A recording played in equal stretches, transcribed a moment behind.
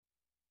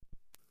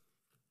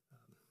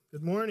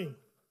Good morning.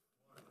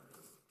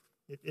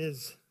 It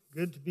is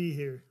good to be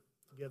here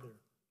together.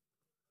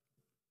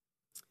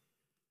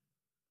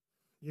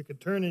 You could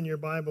turn in your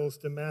Bibles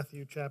to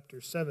Matthew chapter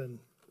 7,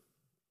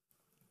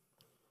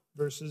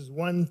 verses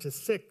 1 to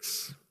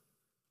 6.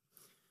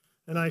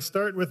 And I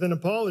start with an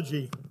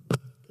apology,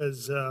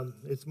 because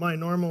it's my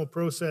normal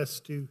process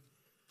to,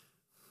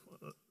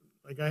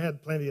 I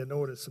had plenty of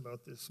notice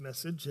about this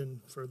message,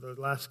 and for the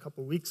last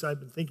couple weeks I've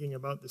been thinking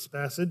about this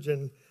passage,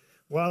 and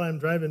while I'm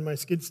driving my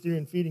skid steer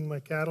and feeding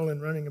my cattle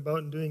and running about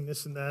and doing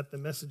this and that, the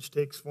message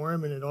takes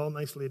form and it all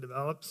nicely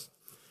develops.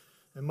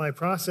 And my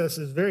process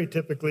is very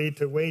typically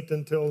to wait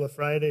until the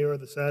Friday or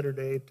the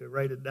Saturday to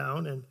write it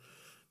down, and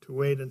to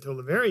wait until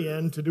the very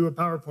end to do a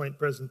PowerPoint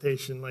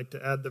presentation, like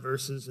to add the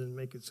verses and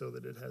make it so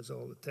that it has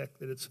all the tech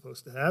that it's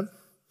supposed to have.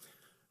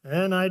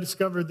 And I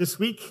discovered this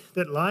week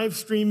that live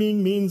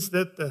streaming means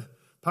that the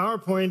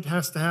PowerPoint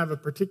has to have a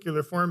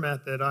particular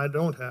format that I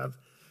don't have,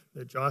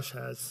 that Josh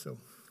has, so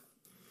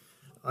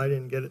I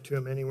didn't get it to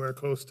him anywhere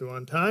close to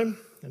on time.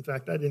 In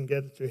fact, I didn't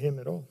get it to him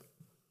at all.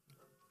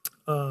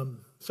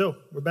 So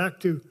we're back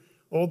to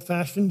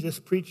old-fashioned,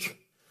 just preach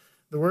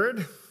the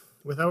word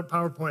without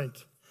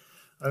PowerPoint.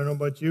 I don't know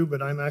about you,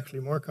 but I'm actually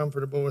more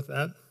comfortable with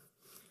that.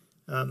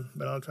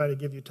 But I'll try to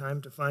give you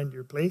time to find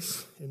your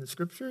place in the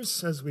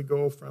Scriptures as we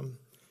go from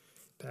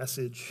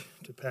passage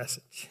to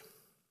passage.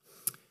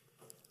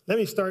 Let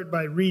me start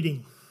by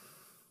reading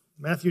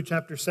Matthew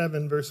chapter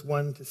 7, verse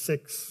 1 to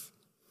 6.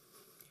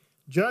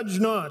 Judge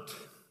not,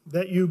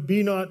 that you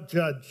be not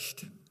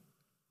judged.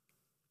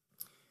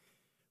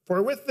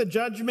 For with the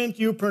judgment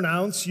you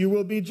pronounce, you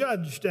will be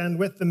judged, and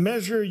with the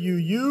measure you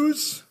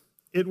use,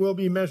 it will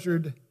be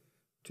measured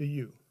to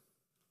you.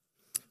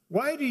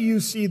 Why do you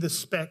see the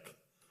speck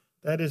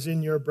that is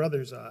in your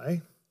brother's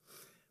eye,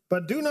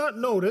 but do not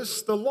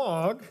notice the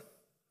log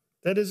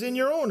that is in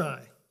your own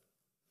eye?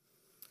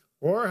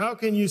 Or how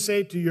can you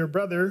say to your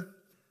brother,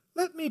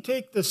 let me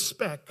take the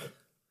speck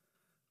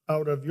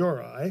out of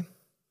your eye,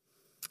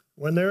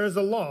 when there is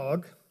a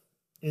log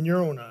in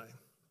your own eye?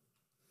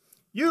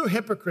 You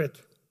hypocrite,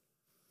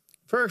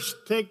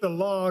 first take the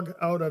log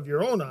out of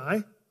your own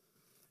eye,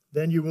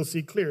 then you will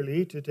see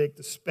clearly to take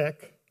the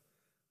speck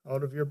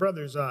out of your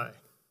brother's eye.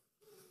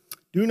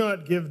 Do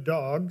not give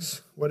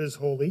dogs what is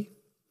holy,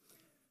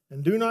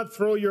 and do not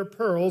throw your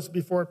pearls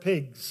before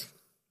pigs,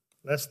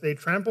 lest they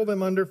trample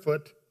them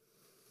underfoot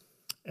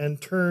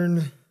and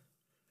turn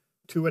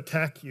to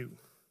attack you.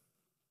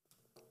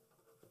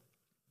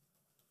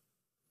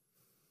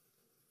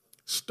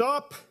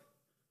 Stop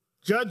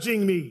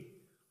judging me.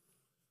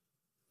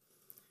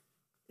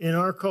 In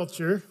our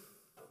culture,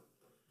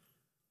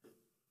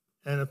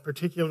 and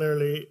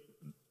particularly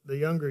the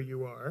younger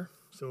you are,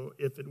 so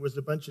if it was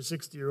a bunch of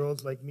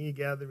 60-year-olds like me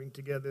gathering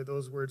together,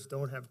 those words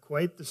don't have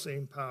quite the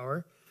same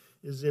power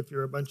as if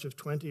you're a bunch of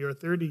 20 or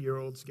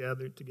 30-year-olds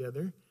gathered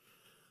together.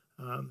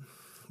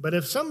 But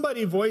if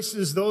somebody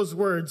voices those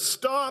words,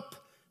 stop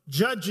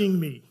judging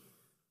me,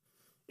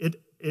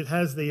 it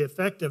has the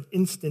effect of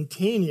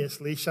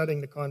instantaneously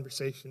shutting the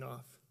conversation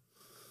off.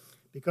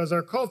 Because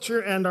our culture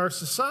and our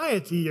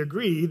society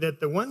agree that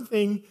the one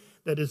thing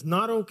that is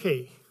not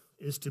okay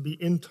is to be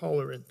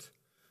intolerant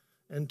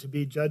and to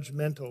be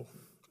judgmental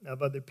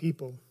of other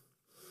people.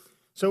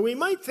 So we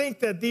might think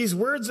that these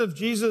words of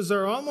Jesus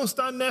are almost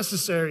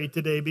unnecessary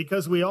today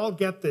because we all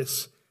get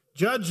this.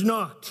 Judge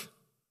not.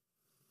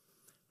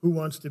 Who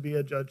wants to be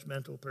a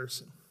judgmental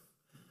person?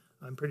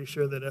 I'm pretty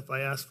sure that if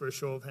I asked for a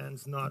show of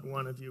hands, not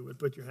one of you would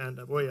put your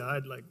hand up. Oh yeah,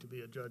 I'd like to be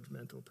a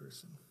judgmental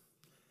person.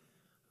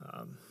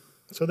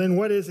 So then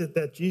what is it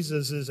that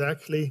Jesus is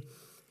actually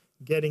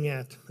getting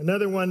at?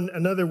 Another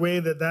way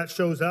that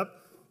shows up,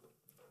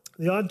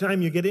 the odd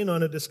time you get in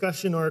on a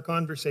discussion or a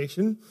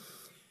conversation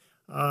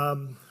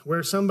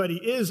where somebody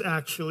is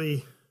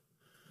actually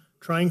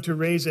trying to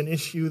raise an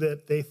issue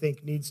that they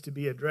think needs to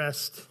be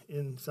addressed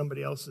in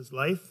somebody else's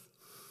life,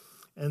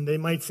 and they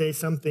might say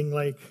something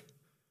like,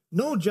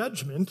 no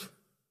judgment,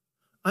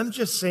 I'm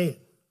just saying.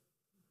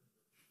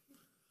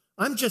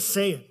 I'm just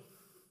saying,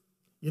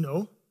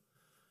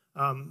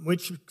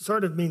 which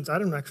sort of means, I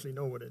don't actually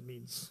know what it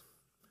means.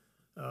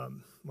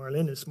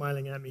 Marlene is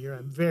smiling at me here.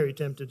 I'm very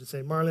tempted to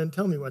say, Marlene,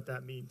 tell me what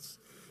that means.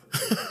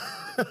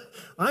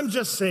 I'm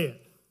just saying.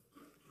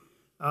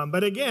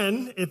 But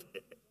again,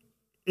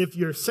 if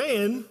you're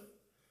saying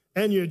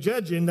and you're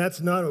judging, that's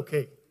not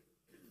okay.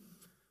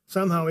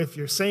 Somehow, if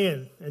you're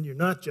saying and you're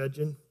not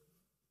judging,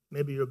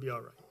 maybe you'll be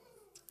all right.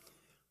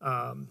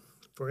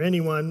 For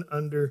anyone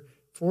under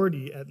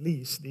 40 at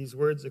least, these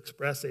words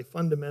express a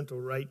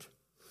fundamental right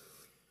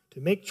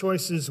to make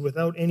choices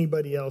without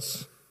anybody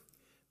else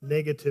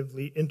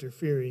negatively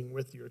interfering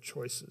with your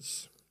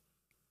choices.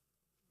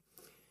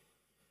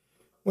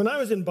 When I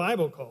was in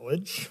Bible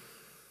college,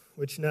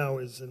 which now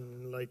is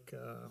in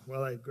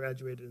I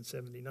graduated in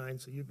 79,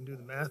 so you can do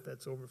the math,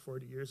 that's over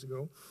 40 years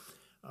ago.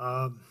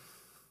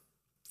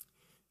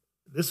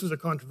 This was a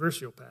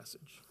controversial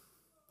passage.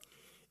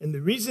 And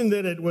the reason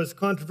that it was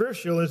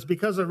controversial is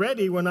because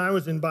already when I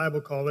was in Bible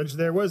college,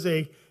 there was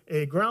a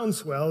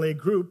groundswell, a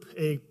group,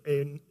 a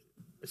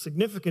a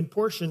significant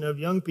portion of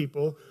young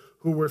people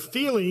who were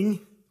feeling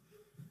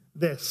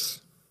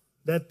this,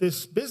 that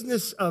this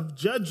business of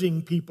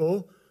judging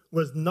people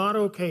was not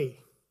okay.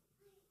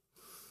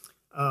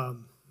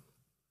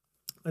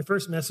 My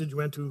first message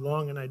went too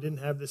long, and I didn't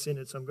have this in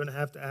it, so I'm going to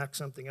have to act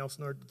something else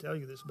in order to tell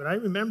you this. But I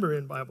remember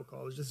in Bible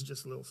college, this is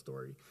just a little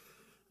story,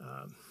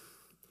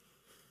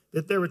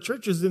 that there were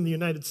churches in the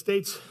United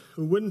States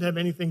who wouldn't have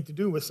anything to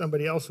do with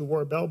somebody else who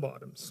wore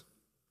bell-bottoms.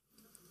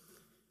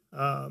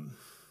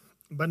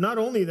 But not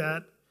only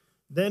that,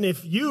 then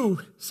if you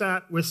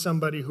sat with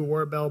somebody who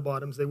wore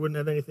bell-bottoms, they wouldn't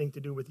have anything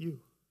to do with you.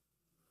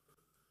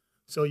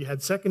 So you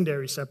had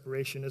secondary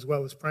separation as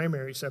well as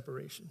primary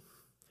separation.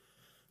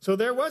 So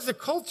there was a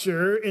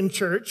culture in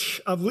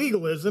church of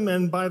legalism,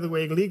 and by the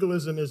way,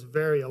 legalism is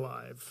very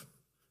alive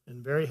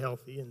and very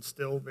healthy and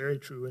still very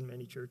true in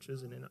many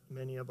churches and in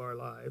many of our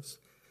lives.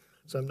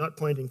 So I'm not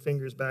pointing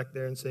fingers back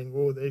there and saying,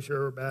 whoa, they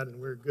sure are bad and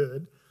we're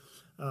good.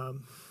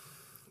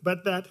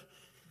 But that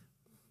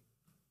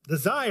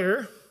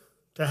desire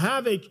to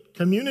have a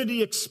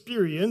community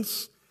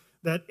experience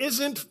that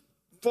isn't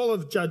full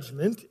of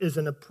judgment is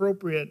an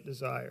appropriate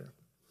desire.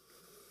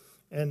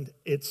 And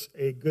it's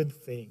a good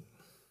thing.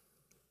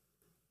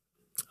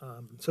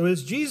 So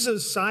is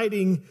Jesus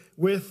siding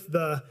with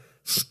the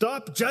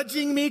stop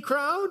judging me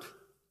crowd?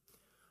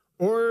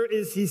 Or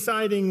is he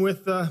siding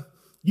with the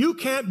you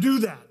can't do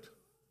that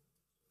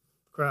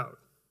crowd?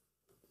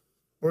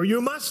 Or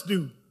you must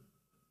do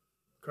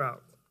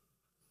crowd?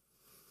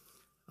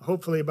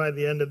 Hopefully by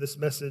the end of this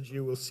message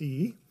you will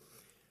see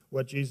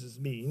what Jesus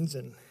means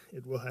and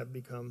it will have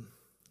become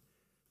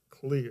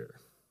clear.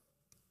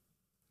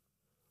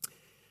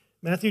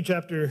 Matthew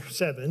chapter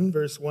 7,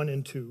 verse 1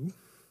 and 2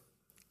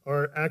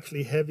 are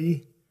actually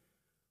heavy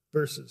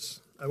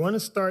verses. I want to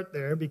start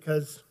there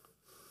because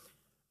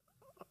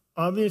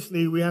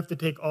obviously we have to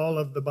take all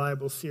of the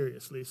Bible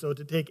seriously. So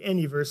to take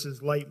any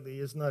verses lightly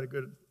is not a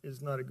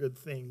good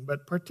thing.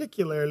 But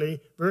particularly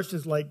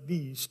verses like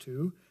these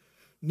two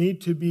need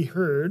to be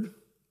heard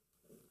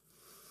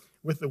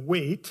with the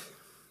weight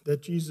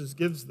that Jesus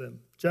gives them.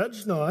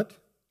 Judge not,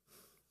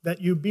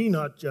 that you be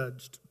not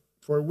judged.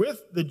 For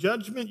with the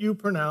judgment you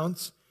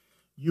pronounce,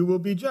 you will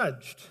be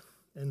judged.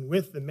 And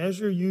with the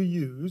measure you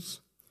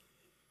use,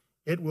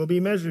 it will be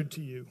measured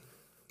to you.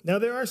 Now,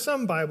 there are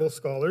some Bible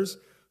scholars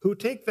who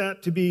take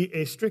that to be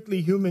a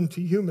strictly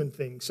human-to-human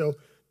thing. So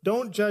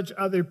don't judge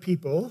other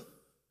people,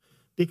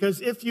 because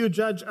if you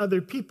judge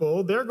other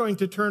people, they're going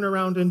to turn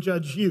around and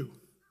judge you.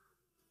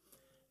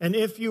 And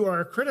if you are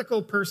a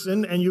critical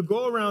person and you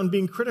go around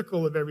being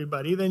critical of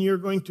everybody, then you're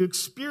going to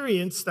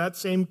experience that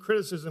same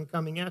criticism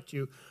coming at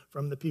you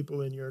from the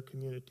people in your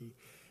community.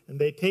 And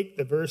they take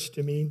the verse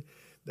to mean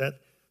that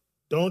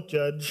don't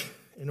judge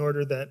in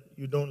order that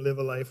you don't live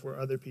a life where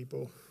other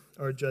people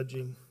are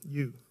judging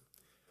you.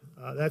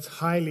 That's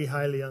highly,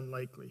 highly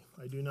unlikely.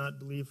 I do not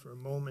believe for a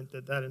moment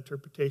that that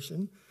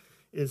interpretation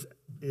is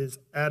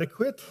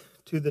adequate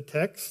to the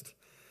text.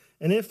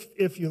 And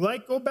if you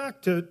like, go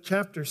back to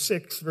chapter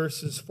 6,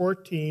 verses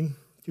 14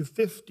 to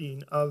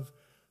 15 of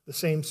the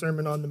same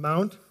Sermon on the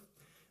Mount,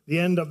 the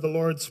end of the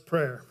Lord's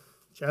Prayer.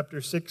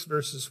 Chapter 6,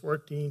 verses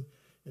 14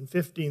 and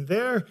 15.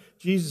 There,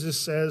 Jesus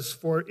says,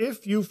 "For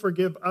if you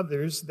forgive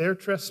others their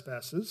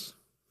trespasses,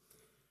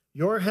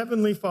 your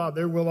heavenly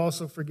Father will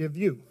also forgive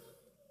you.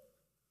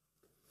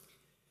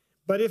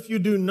 But if you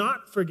do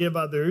not forgive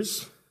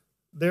others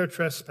their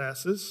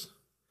trespasses,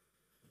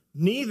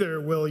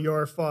 neither will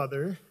your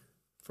Father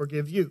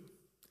forgive you."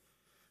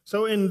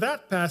 So in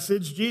that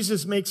passage,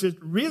 Jesus makes it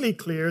really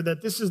clear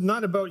that this is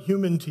not about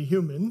human to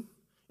human.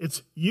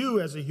 It's you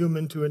as a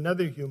human to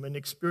another human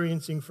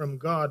experiencing from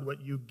God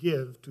what you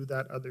give to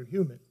that other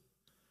human.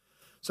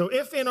 So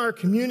if in our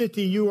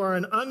community you are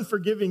an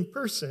unforgiving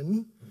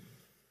person,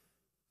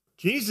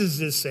 Jesus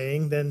is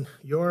saying, then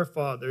your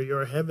Father,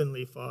 your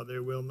heavenly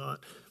Father, will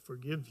not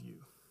forgive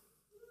you.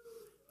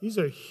 These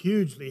are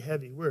hugely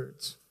heavy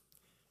words.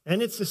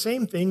 And it's the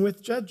same thing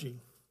with judging.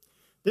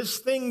 This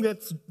thing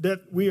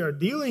that we are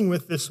dealing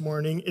with this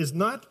morning is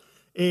not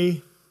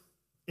an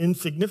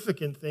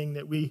insignificant thing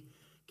that we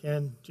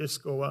can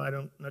just go, well,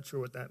 I'm not sure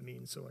what that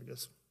means, so I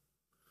guess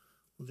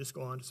we'll just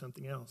go on to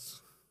something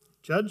else.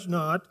 Judge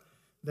not,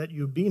 that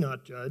you be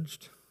not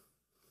judged.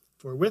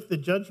 For with the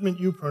judgment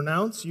you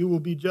pronounce, you will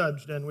be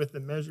judged, and with the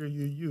measure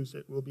you use,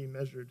 it will be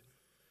measured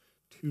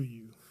to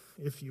you.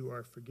 If you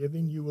are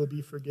forgiving, you will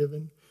be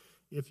forgiven.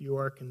 If you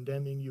are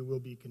condemning, you will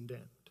be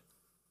condemned.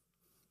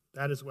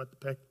 That is what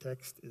the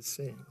text is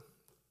saying.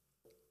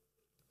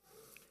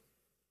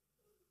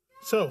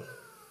 So,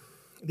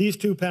 these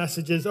two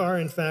passages are,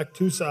 in fact,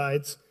 two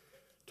sides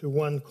to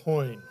one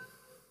coin.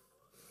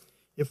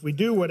 If we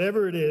do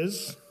whatever it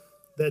is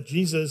that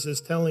Jesus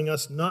is telling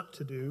us not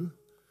to do,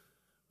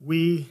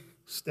 we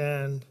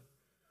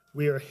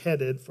are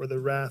headed for the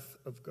wrath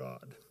of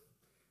God.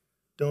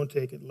 Don't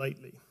take it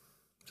lightly.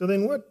 So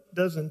then what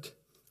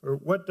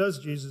does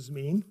Jesus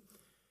mean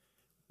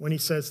when he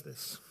says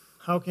this?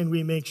 How can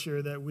we make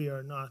sure that we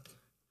are not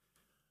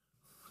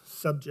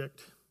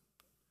subject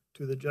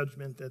to the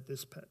judgment that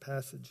this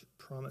passage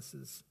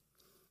promises?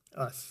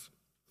 us.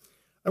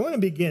 I want to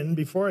begin,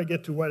 before I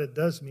get to what it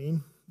does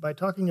mean, by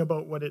talking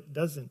about what it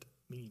doesn't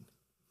mean.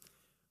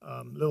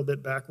 A little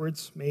bit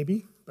backwards,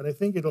 maybe, but I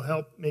think it'll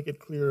help make it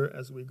clearer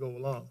as we go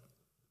along.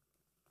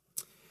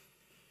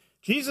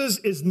 Jesus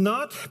is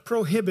not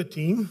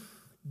prohibiting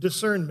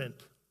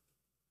discernment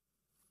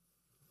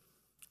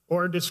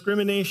or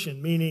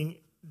discrimination, meaning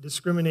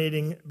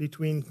discriminating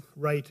between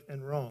right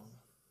and wrong.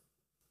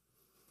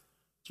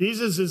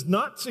 Jesus is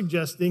not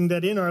suggesting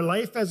that in our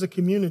life as a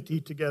community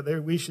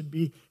together, we should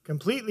be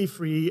completely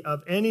free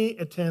of any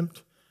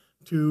attempt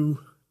to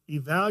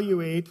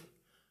evaluate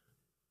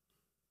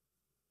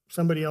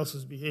somebody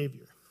else's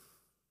behavior,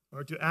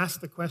 or to ask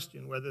the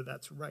question whether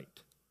that's right,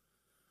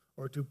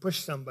 or to push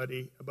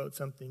somebody about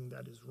something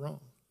that is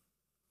wrong.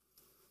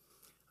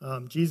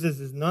 Jesus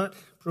is not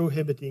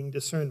prohibiting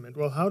discernment.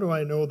 Well, how do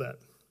I know that?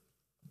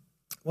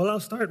 Well, I'll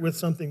start with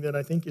something that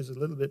I think is a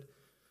little bit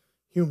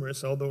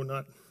humorous, although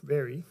not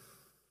very.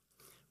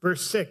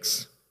 Verse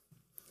 6,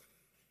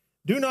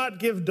 "Do not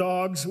give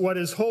dogs what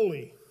is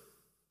holy,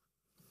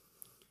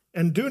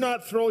 and do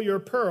not throw your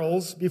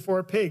pearls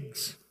before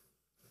pigs,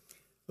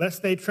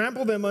 lest they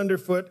trample them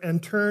underfoot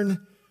and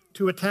turn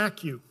to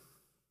attack you."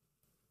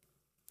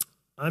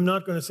 I'm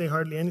not going to say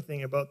hardly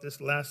anything about this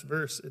last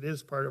verse. It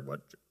is part of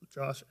what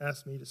Josh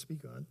asked me to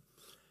speak on.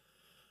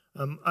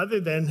 Other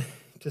than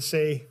to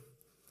say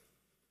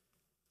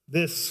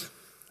this,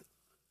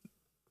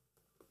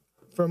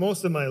 for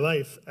most of my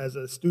life as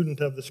a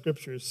student of the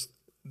Scriptures,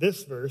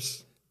 this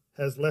verse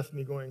has left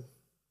me going,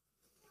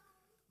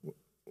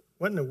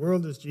 what in the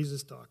world is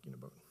Jesus talking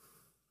about?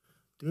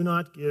 Do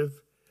not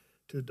give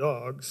to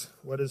dogs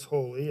what is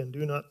holy, and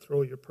do not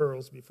throw your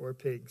pearls before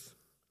pigs.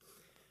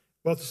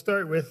 Well, to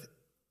start with,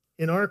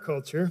 in our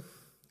culture,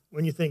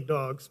 when you think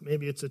dogs,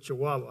 maybe it's a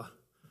Chihuahua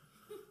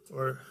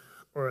or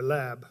a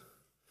lab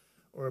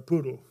or a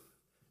poodle.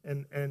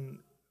 And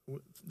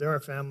there are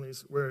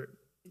families where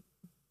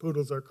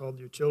poodles are called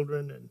your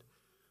children, and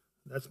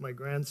that's my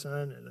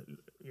grandson, and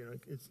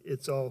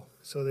it's all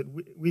so that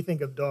we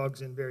think of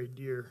dogs in very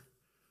dear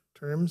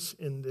terms.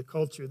 In the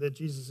culture that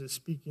Jesus is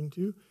speaking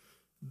to,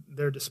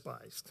 they're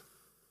despised.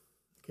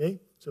 Okay?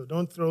 So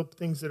don't throw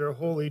things that are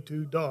holy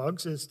to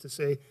dogs, is to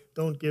say,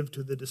 don't give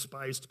to the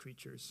despised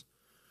creatures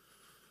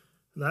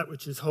that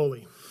which is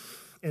holy.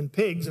 And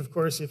pigs, of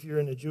course, if you're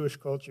in a Jewish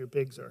culture,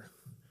 pigs are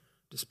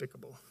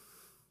despicable.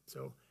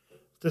 So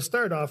to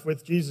start off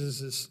with,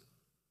 Jesus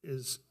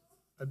is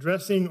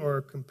addressing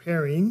or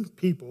comparing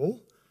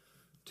people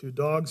to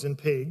dogs and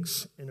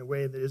pigs in a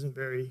way that isn't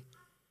very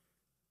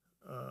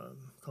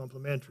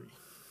complimentary.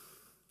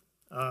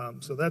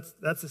 So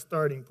that's a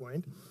starting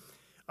point.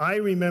 I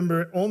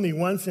remember only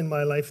once in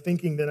my life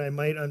thinking that I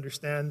might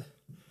understand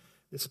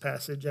this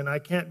passage, and I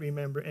can't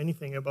remember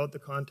anything about the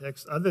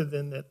context other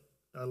than that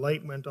a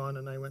light went on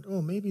and I went,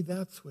 oh, maybe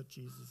that's what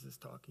Jesus is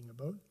talking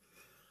about.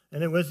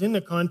 And it was in the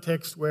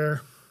context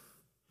where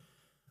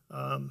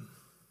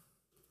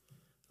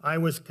I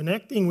was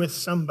connecting with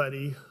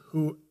somebody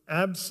who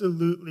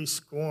absolutely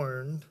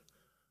scorned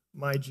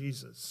my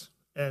Jesus.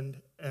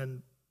 And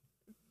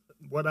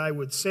what I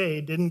would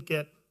say didn't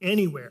get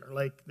anywhere.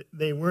 Like,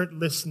 they weren't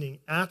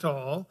listening at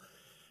all,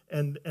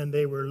 and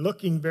they were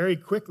looking very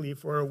quickly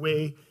for a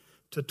way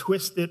to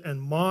twist it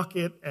and mock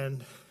it.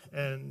 And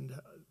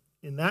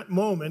in that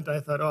moment, I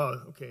thought,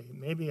 oh, okay,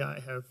 maybe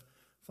I have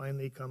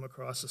finally come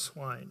across a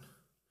swine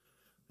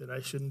that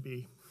I shouldn't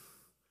be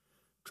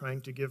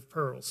trying to give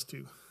pearls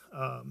to.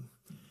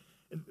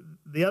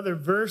 The other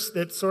verse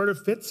that sort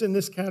of fits in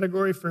this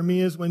category for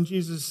me is when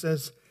Jesus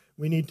says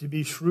we need to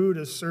be shrewd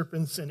as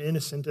serpents and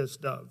innocent as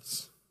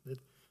doves.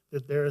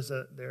 That there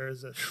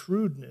is a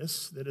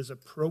shrewdness that is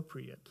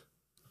appropriate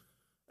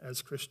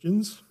as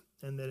Christians,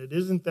 and that it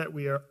isn't that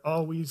we are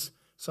always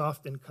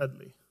soft and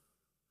cuddly,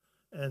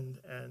 and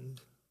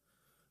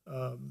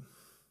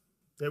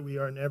that we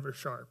are never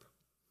sharp.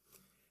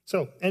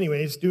 So,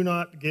 anyways, do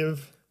not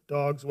give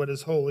dogs what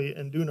is holy,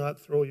 and do not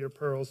throw your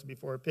pearls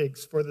before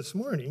pigs. For this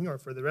morning, or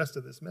for the rest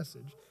of this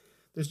message,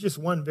 there's just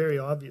one very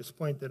obvious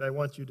point that I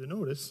want you to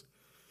notice,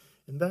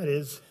 and that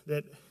is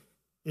that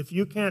if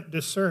you can't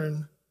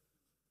discern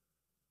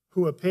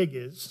who a pig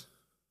is,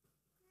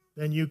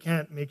 then you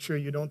can't make sure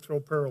you don't throw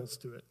pearls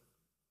to it.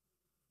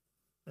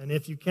 And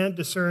if you can't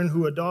discern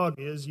who a dog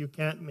is, you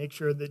can't make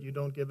sure that you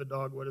don't give a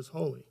dog what is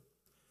holy.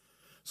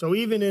 So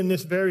even in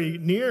this very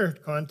near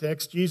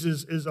context,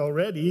 Jesus is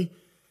already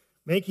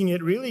making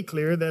it really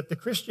clear that the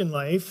Christian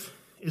life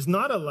is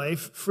not a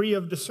life free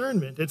of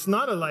discernment. It's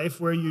not a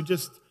life where you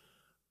just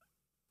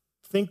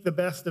think the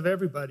best of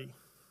everybody,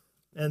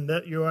 and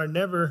that you are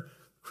never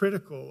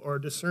critical or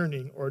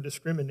discerning or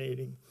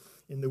discriminating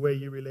in the way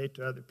you relate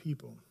to other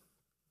people.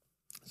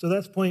 So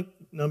that's point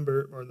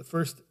number, or the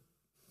first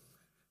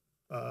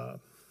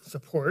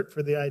support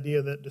for the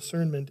idea that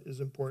discernment is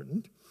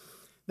important.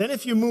 Then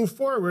if you move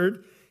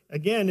forward,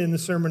 again in the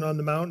Sermon on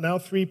the Mount, now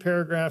three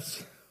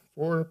paragraphs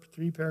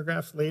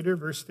later,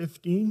 verse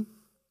 15,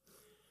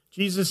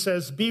 Jesus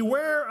says,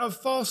 "Beware of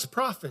false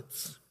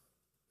prophets,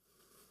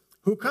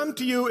 who come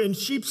to you in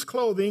sheep's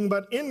clothing,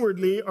 but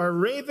inwardly are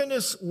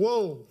ravenous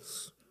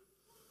wolves.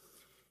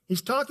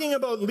 He's talking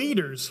about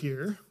leaders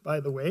here, by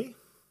the way.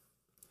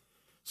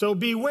 So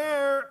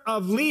beware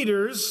of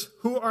leaders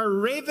who are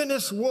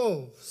ravenous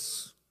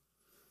wolves,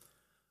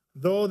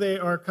 though they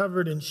are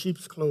covered in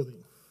sheep's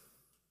clothing.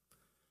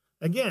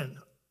 Again,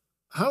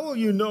 how will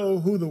you know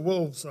who the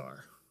wolves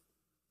are?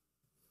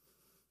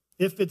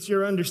 If it's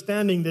your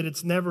understanding that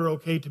it's never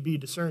okay to be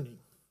discerning,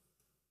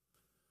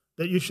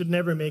 that you should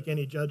never make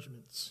any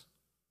judgments.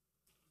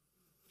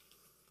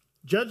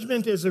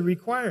 Judgment is a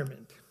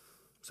requirement.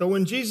 So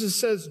when Jesus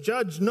says,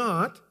 judge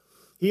not,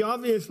 he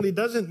obviously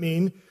doesn't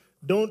mean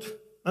don't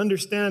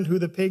understand who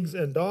the pigs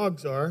and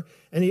dogs are,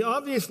 and he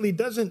obviously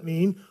doesn't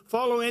mean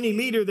follow any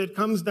leader that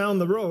comes down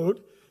the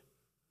road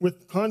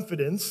with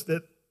confidence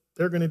that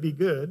they're going to be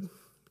good,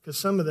 because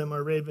some of them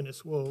are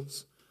ravenous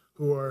wolves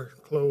who are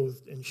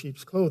clothed in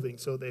sheep's clothing,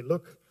 so they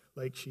look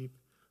like sheep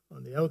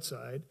on the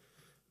outside,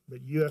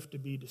 but you have to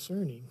be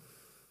discerning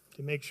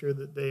to make sure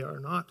that they are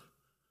not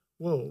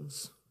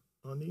wolves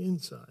on the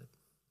inside.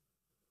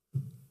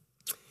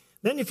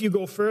 Then if you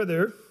go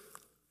further,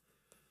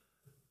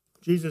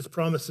 Jesus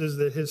promises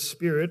that his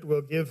Spirit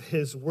will give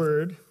his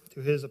word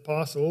to his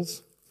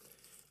apostles.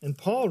 And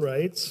Paul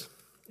writes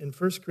in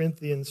 1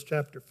 Corinthians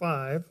chapter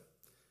 5,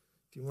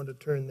 if you want to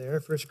turn there,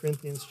 1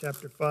 Corinthians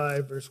chapter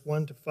 5, verse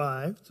 1 to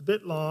 5. It's a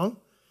bit long,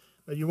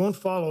 but you won't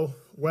follow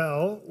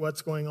well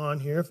what's going on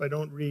here if I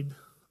don't read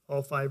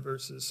all 5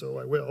 verses, so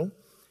I will.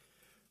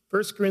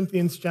 1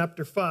 Corinthians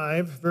chapter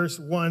 5, verse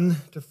 1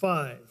 to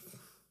 5.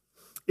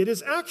 It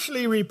is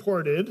actually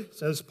reported,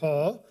 says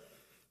Paul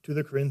to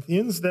the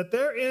Corinthians, that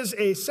there is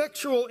a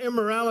sexual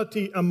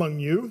immorality among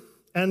you,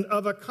 and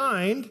of a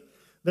kind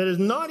that is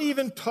not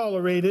even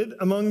tolerated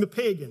among the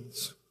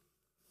pagans.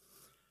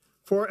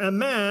 For a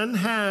man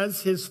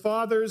has his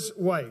father's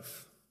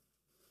wife,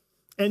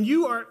 and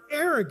you are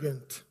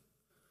arrogant.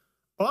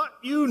 Ought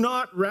you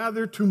not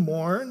rather to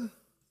mourn?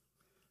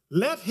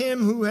 Let him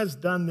who has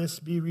done this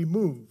be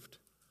removed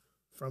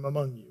from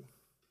among you.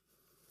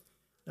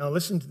 Now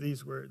listen to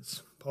these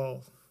words,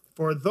 Paul.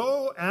 For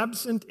though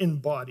absent in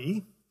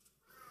body,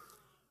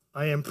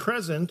 I am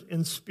present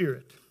in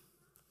spirit.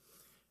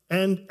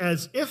 And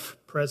as if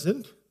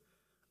present,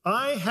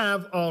 I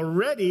have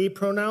already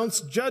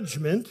pronounced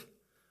judgment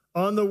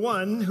on the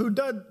one who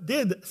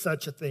did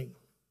such a thing.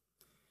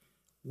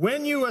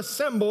 When you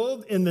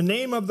assembled in the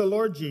name of the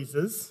Lord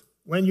Jesus,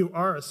 when you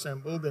are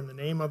assembled in the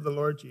name of the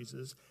Lord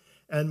Jesus,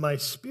 and my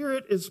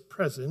spirit is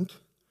present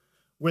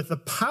with the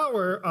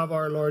power of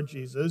our Lord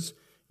Jesus,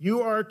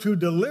 you are to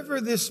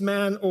deliver this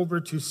man over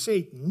to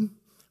Satan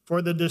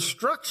for the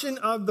destruction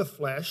of the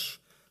flesh,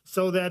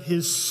 so that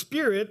his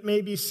spirit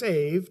may be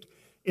saved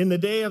in the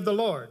day of the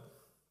Lord.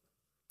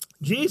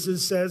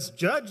 Jesus says,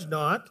 judge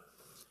not,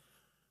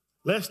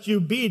 lest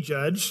you be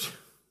judged,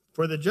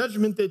 for the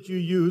judgment that you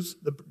use,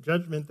 the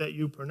judgment that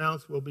you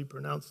pronounce will be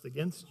pronounced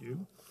against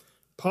you.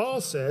 Paul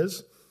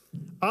says,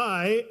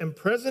 I am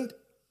present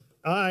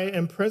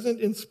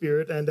in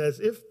spirit, and as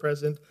if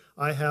present,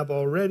 I have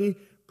already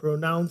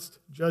pronounced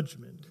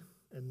judgment.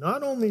 And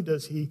not only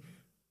does he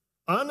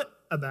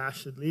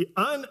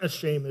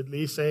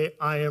unashamedly say,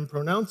 I am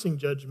pronouncing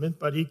judgment,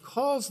 but he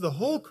calls the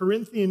whole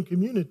Corinthian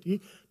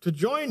community to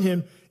join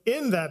him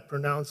in that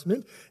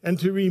pronouncement and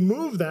to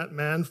remove that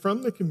man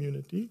from the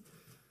community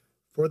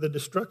for the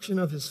destruction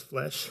of his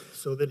flesh,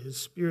 so that his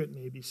spirit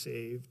may be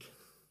saved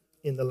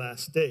in the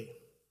last day.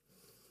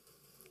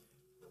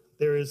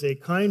 There is a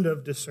kind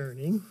of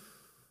discerning,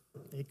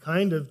 a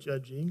kind of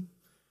judging,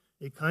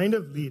 a kind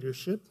of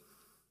leadership,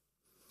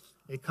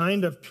 a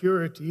kind of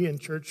purity in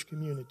church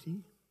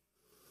community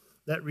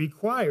that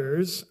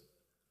requires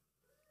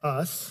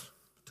us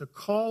to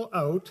call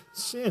out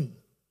sin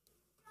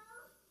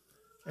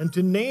and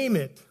to name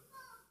it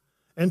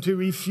and to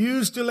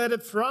refuse to let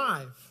it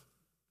thrive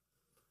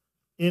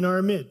in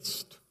our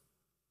midst.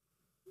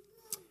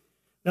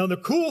 Now, the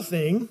cool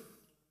thing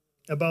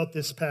about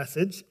this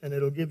passage, and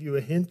it'll give you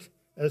a hint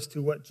as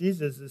to what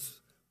Jesus is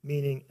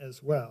meaning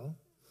as well,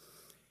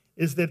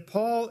 is that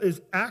Paul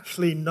is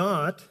actually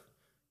not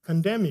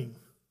condemning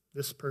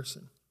this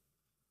person.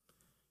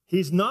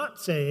 He's not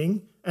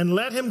saying, and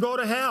let him go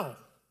to hell.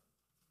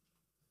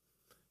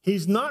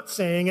 He's not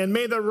saying, and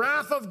may the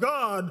wrath of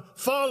God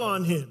fall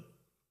on him.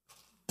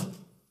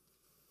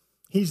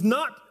 He's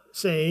not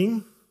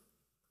saying,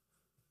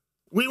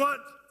 we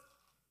want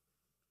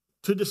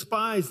to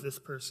despise this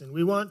person.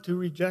 We want to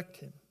reject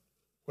him.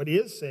 What he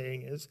is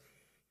saying is,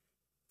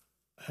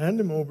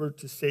 hand him over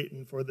to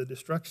Satan for the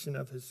destruction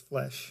of his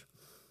flesh,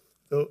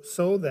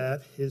 so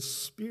that his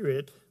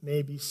spirit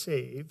may be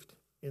saved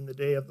in the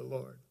day of the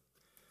Lord.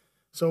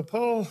 So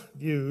Paul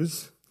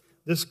views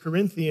this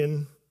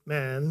Corinthian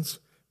man's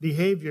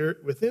behavior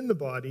within the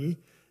body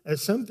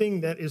as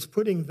something that is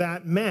putting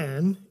that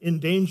man in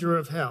danger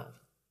of hell.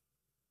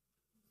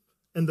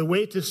 And the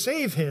way to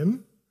save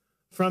him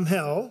from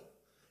hell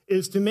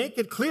is to make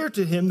it clear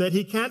to him that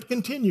he can't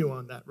continue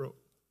on that road.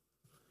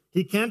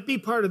 He can't be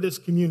part of this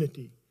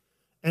community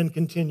and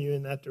continue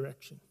in that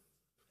direction.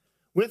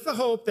 with the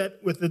hope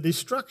that with the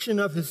destruction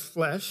of his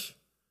flesh,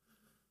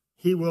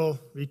 he will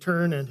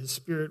return and his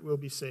spirit will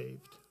be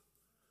saved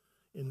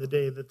in the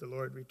day that the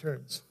Lord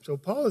returns. So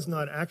Paul is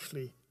not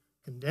actually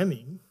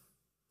condemning.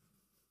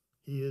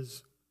 He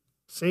is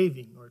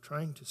saving or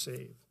trying to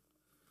save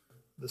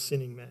the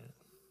sinning man.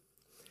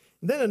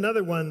 And then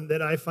another one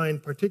that I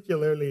find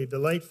particularly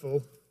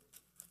delightful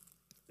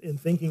in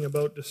thinking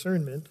about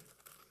discernment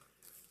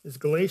is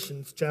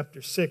Galatians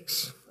chapter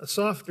 6, a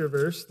softer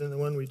verse than the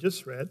one we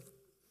just read.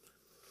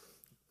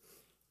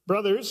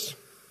 Brothers,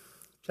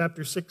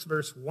 chapter 6,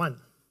 verse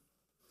 1.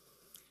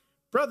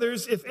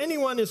 Brothers, if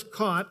anyone is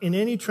caught in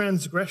any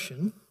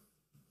transgression,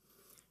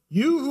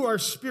 you who are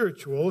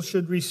spiritual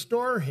should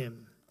restore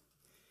him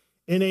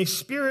in a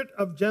spirit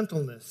of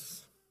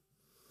gentleness.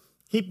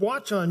 Keep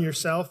watch on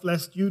yourself,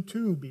 lest you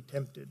too be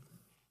tempted.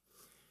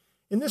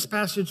 In this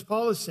passage,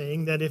 Paul is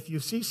saying that if you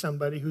see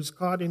somebody who's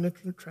caught in a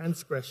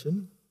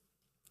transgression,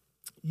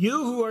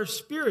 you who are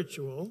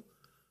spiritual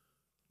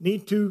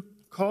need to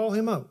call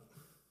him out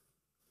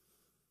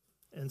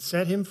and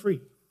set him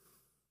free.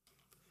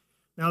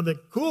 Now, the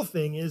cool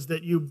thing is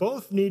that you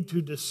both need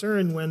to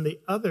discern when the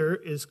other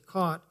is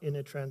caught in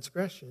a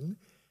transgression,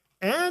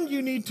 and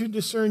you need to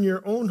discern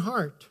your own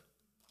heart.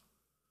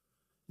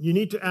 You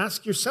need to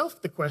ask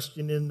yourself the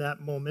question in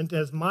that moment,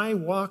 as my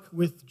walk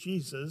with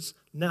Jesus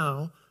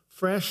now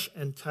fresh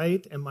and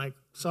tight, am I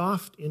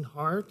soft in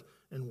heart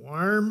and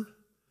warm?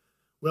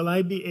 Will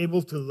I be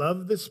able to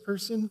love this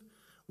person?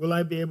 Will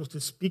I be able to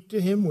speak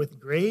to him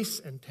with grace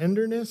and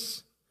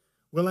tenderness?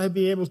 Will I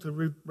be able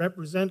to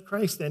represent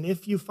Christ? And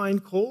if you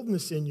find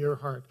coldness in your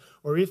heart,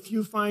 or if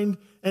you find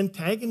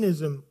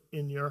antagonism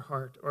in your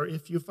heart, or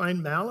if you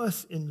find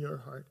malice in your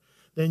heart,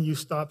 then you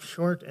stop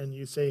short and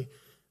you say,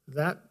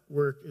 that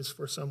work is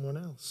for someone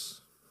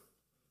else.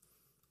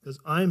 Because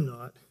I'm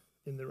not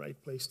in the right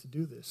place to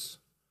do this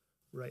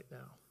right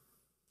now.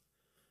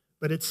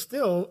 But it's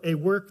still a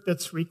work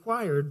that's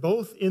required,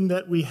 both in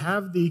that we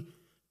have the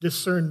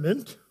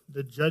discernment,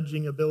 the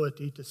judging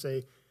ability to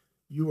say,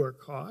 you are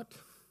caught,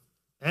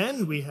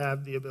 and we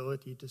have the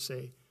ability to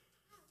say,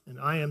 and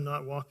I am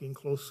not walking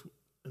close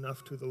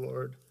enough to the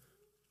Lord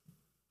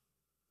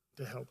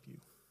to help you.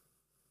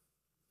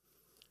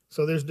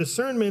 So there's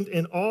discernment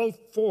in all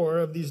four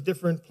of these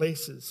different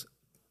places.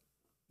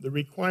 The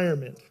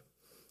requirement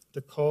to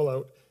call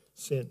out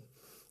sin.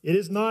 It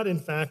is not, in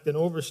fact, an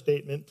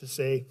overstatement to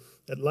say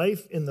that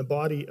life in the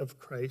body of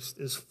Christ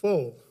is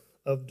full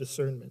of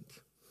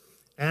discernment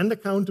and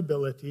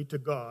accountability to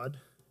God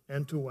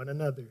and to one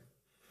another.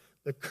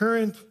 The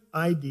current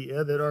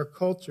idea that our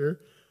culture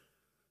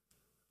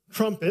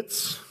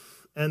trumpets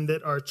and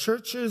that our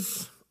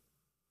churches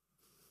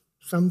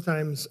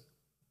sometimes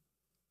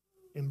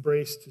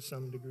embrace to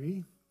some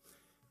degree,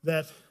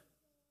 that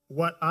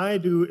what I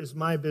do is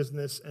my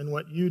business and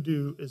what you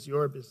do is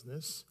your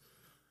business,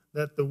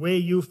 that the way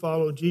you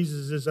follow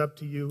Jesus is up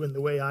to you and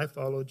the way I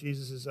follow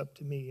Jesus is up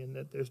to me, and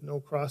that there's no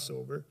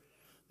crossover,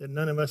 that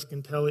none of us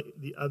can tell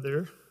the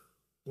other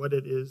what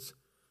it is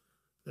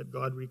that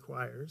God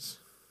requires.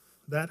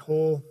 That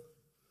whole,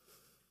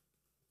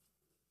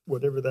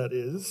 whatever that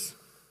is,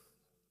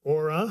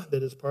 aura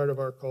that is part of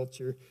our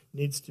culture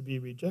needs to be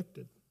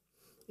rejected.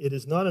 It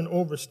is not an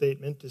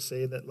overstatement to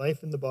say that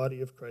life in the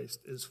body of Christ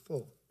is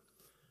full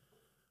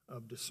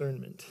of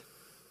discernment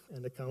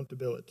and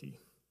accountability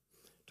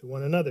to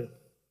one another.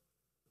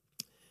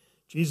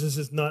 Jesus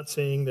is not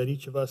saying that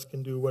each of us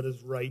can do what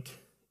is right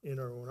in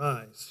our own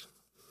eyes.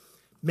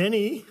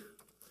 Many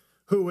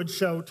who would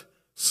shout,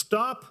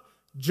 "Stop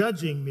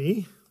judging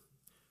me,"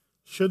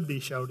 should be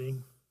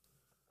shouting,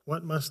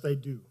 "What must I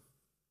do?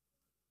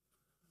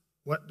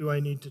 What do I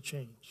need to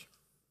change?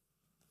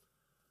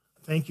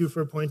 Thank you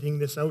for pointing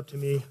this out to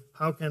me.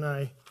 How can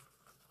I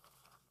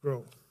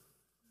grow?"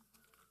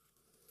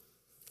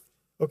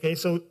 Okay,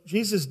 so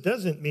Jesus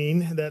doesn't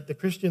mean that the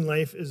Christian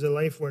life is a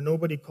life where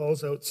nobody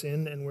calls out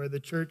sin and where the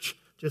church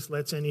just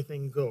lets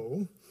anything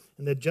go,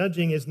 and that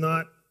judging is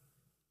not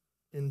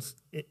in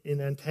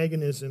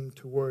antagonism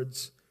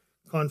towards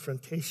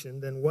confrontation.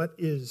 Then what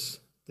is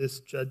this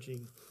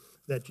judging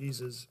that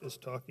Jesus is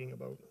talking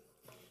about?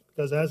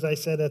 Because as I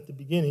said at the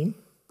beginning,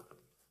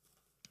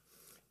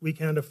 we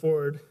can't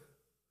afford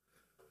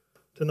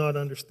to not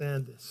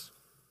understand this.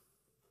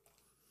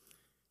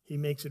 He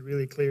makes it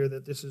really clear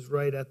that this is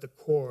right at the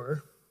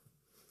core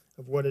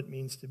of what it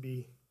means to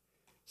be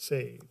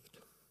saved.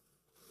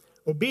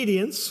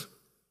 Obedience,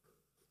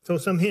 so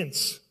some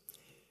hints.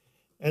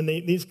 And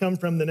these come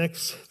from the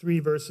next 3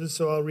 verses,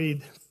 so I'll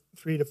read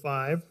 3 to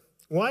 5.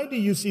 "Why do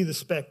you see the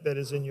speck that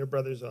is in your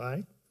brother's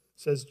eye?"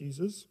 says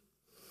Jesus.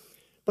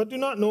 "But do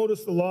not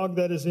notice the log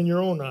that is in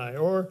your own eye.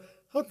 Or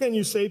how can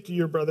you say to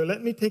your brother,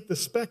 'Let me take the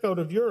speck out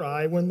of your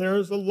eye,' when there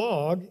is a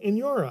log in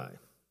your eye?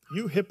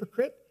 You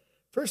hypocrite,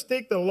 first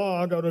take the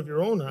log out of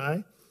your own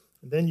eye,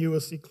 and then you will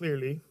see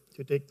clearly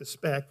to take the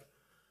speck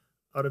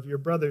out of your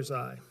brother's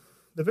eye."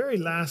 The very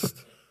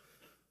last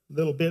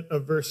little bit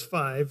of verse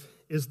 5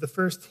 is the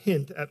first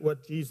hint at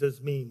what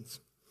Jesus means.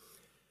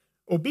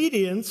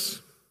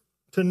 Obedience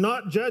to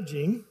not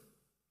judging,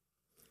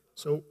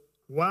 so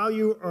while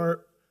you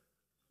are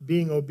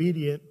being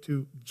obedient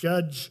to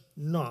judge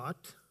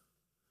not,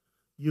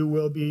 you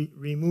will be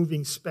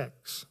removing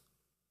specks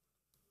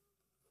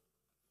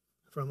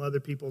from other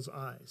people's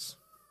eyes.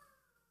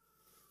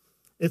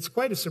 It's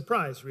quite a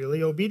surprise,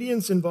 really.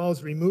 Obedience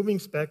involves removing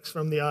specks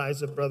from the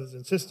eyes of brothers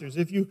and sisters.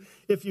 It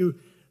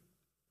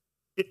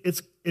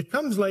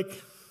comes like,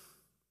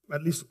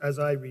 at least as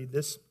I read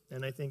this,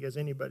 and I think as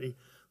anybody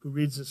who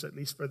reads this at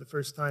least for the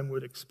first time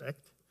would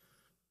expect,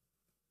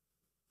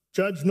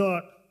 judge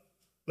not,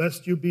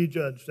 lest you be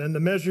judged. And the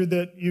measure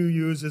that you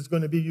use is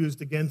going to be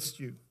used against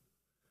you.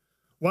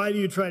 Why do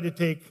you try to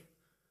take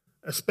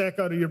a speck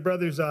out of your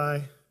brother's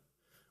eye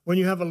when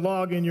you have a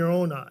log in your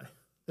own eye?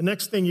 The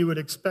next thing you would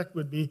expect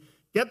would be,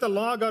 get the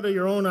log out of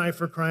your own eye,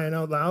 for crying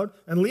out loud,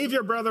 and leave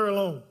your brother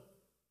alone.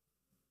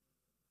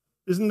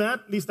 Isn't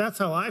that, at least that's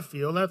how I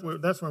feel.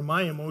 That's where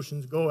my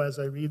emotions go as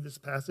I read this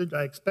passage.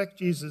 I expect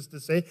Jesus to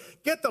say,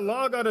 get the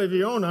log out of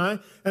your own eye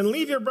and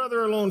leave your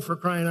brother alone, for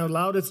crying out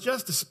loud. It's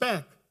just a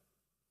speck.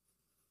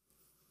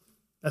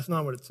 That's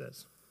not what it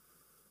says.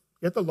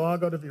 Get the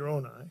log out of your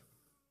own eye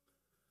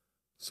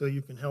so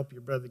you can help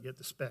your brother get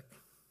the speck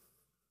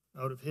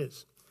out of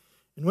his.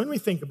 And when we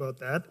think about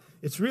that,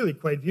 it's really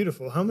quite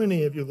beautiful. How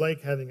many of you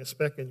like having a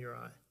speck in your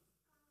eye?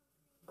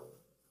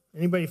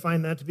 Anybody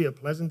find that to be a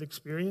pleasant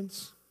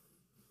experience?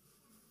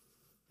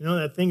 You know,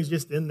 that thing's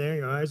just in there,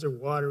 your eyes are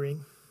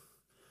watering.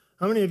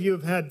 How many of you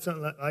have had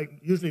something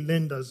usually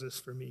Lynn does this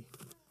for me.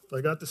 So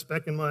I got the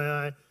speck in my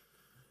eye.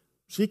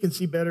 She can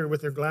see better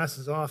with her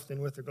glasses off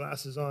than with her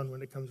glasses on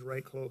when it comes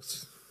right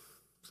close.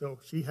 So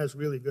she has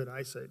really good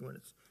eyesight when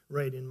it's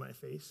right in my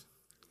face.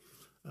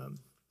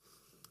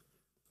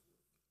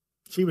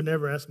 She would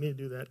never ask me to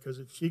do that, because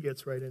if she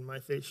gets right in my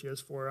face, she has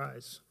 4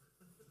 eyes.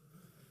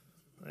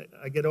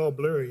 I get all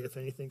blurry if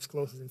anything's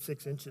closer than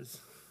 6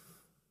 inches.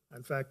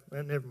 In fact,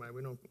 well, never mind.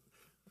 We're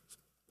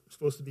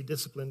supposed to be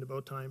disciplined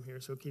about time here,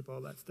 so keep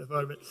all that stuff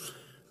out of it.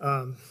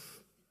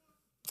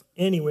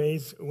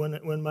 Anyways,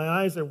 when my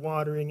eyes are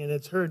watering and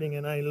it's hurting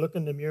and I look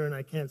in the mirror and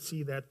I can't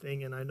see that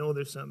thing and I know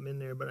there's something in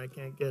there but I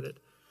can't get it,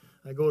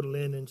 I go to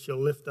Lynn and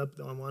she'll lift up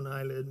on one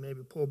eyelid,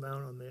 maybe pull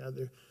down on the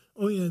other.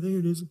 Oh yeah, there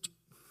it is.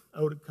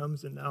 Out it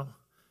comes, and now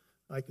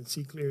I can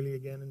see clearly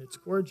again, and it's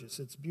gorgeous.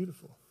 It's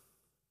beautiful.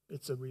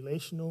 It's a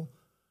relational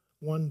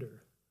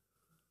wonder.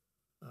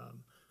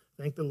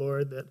 Thank the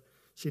Lord that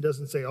she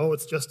doesn't say, oh,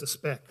 it's just a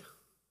speck.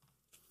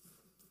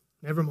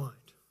 Never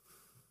mind.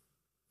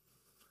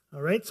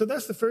 All right, so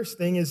that's the first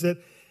thing, is that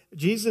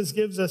Jesus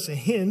gives us a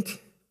hint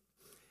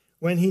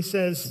when he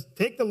says,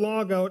 take the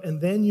log out, and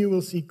then you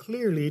will see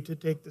clearly to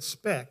take the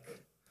speck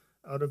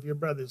out of your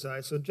brother's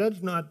eye. So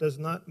judge not does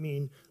not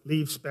mean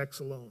leave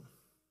specks alone.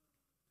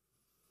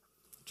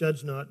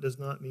 Judge not does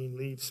not mean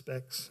leave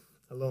specks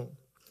alone.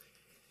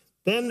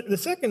 Then the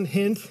second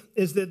hint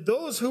is that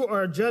those who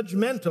are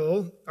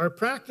judgmental are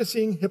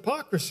practicing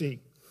hypocrisy.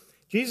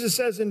 Jesus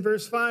says in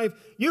verse 5,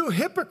 you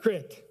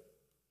hypocrite!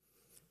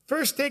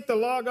 First take the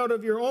log out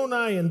of your own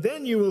eye, and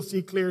then you will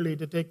see clearly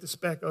to take the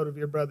speck out of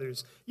your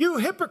brother's. You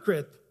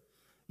hypocrite!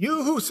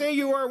 You who say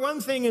you are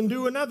one thing and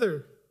do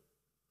another.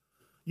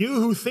 You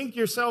who think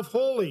yourself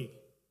holy,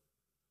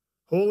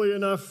 holy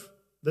enough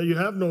that you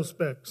have no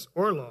specks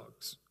or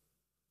logs.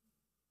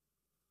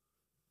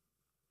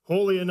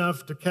 Holy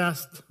enough to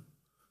cast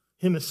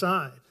him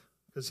aside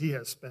because he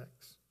has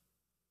specks.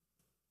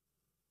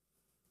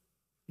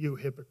 You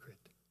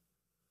hypocrite.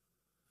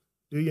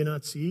 Do you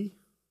not see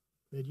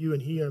that you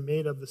and he are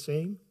made of the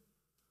same?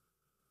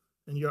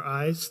 And your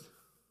eyes,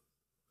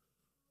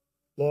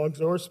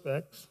 logs or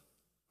specks,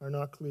 are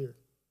not clear.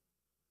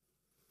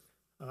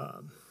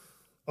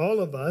 All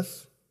of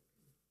us,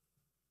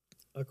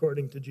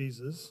 according to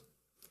Jesus,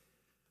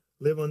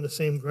 live on the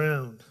same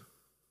ground.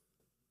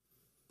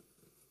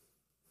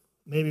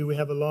 Maybe we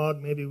have a log,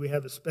 maybe we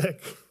have a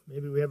speck,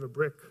 maybe we have a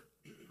brick.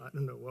 I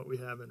don't know what we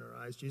have in our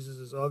eyes. Jesus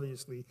is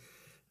obviously,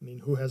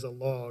 who has a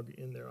log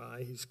in their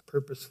eye? He's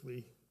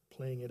purposefully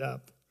playing it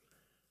up.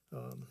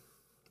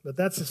 But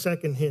that's the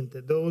second hint,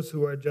 that those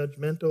who are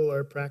judgmental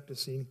are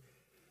practicing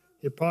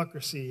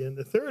hypocrisy. And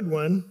the third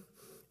one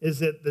is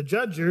that the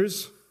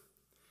judgers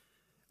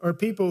are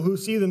people who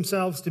see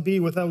themselves to be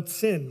without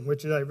sin,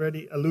 which I've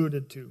already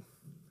alluded to.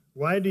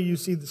 Why do you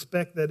see the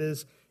speck that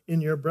is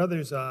in your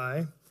brother's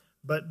eye,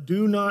 but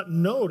do not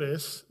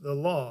notice the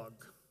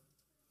log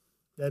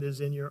that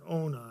is in your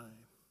own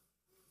eye?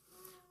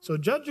 So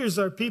judgers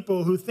are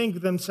people who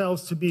think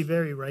themselves to be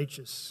very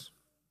righteous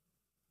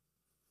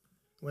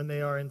when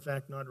they are in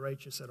fact not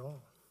righteous at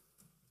all.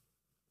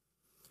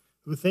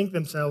 Who think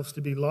themselves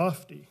to be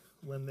lofty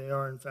when they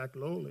are in fact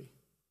lowly.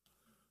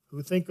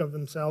 Who think of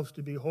themselves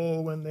to be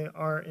whole when they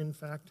are in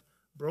fact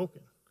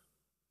broken.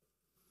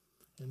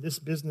 And this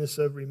business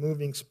of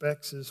removing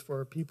specks is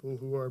for people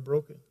who are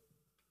broken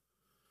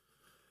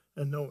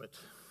and know it,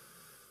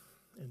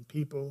 and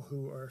people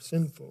who are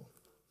sinful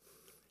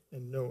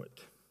and know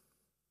it,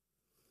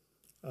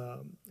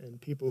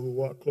 and people who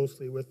walk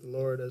closely with the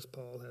Lord, as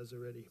Paul has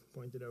already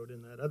pointed out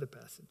in that other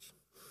passage.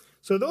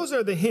 So those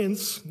are the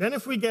hints. Then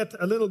if we get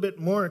a little bit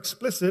more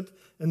explicit,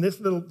 and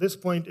this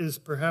point is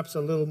perhaps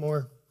a little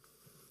more,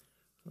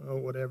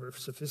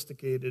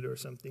 sophisticated or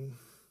something.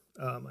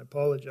 I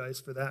apologize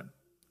for that.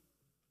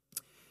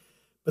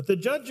 But the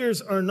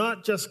judges are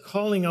not just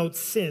calling out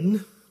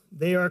sin,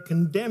 they are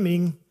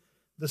condemning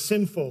the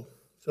sinful.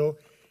 So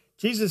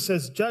Jesus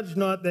says, "Judge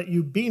not that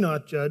you be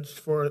not judged,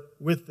 for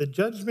with the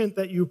judgment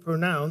that you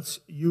pronounce,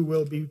 you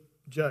will be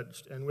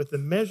judged. And with the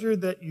measure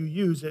that you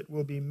use, it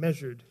will be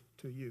measured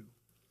to you."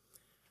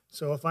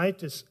 So if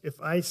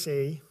I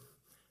say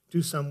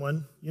to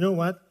someone, "You know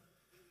what?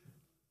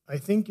 I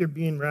think you're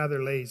being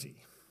rather lazy,"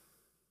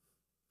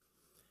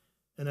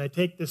 and I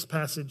take this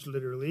passage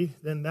literally,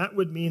 then that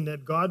would mean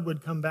that God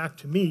would come back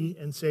to me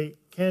and say,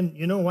 "Ken,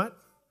 you know what?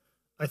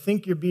 I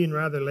think you're being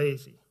rather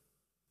lazy."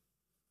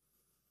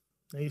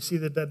 Now you see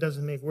that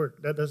doesn't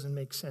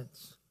make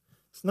sense.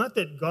 It's not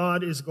that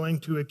God is going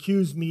to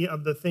accuse me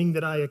of the thing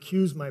that I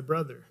accuse my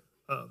brother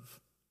of.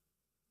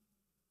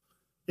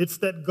 It's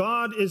that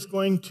God is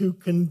going to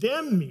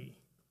condemn me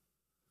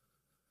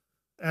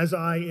as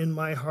I, in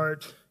my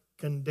heart,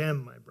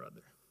 condemn my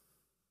brother.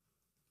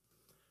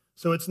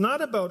 So it's not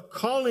about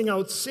calling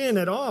out sin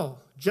at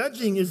all.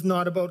 Judging is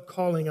not about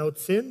calling out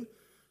sin.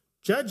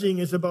 Judging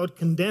is about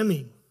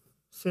condemning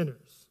sinners.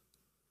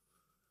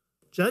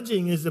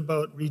 Judging is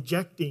about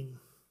rejecting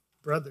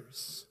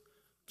brothers.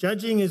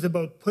 Judging is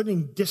about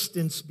putting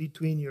distance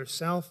between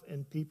yourself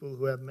and people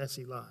who have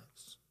messy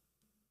lives.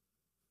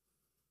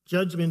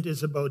 Judgment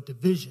is about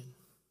division,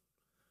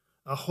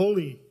 a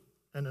holy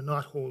and a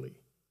not holy,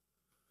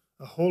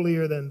 a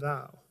holier than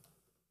thou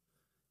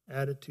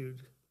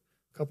attitude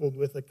coupled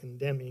with a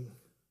condemning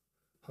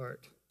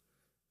heart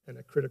and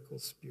a critical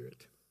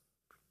spirit.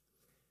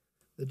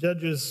 The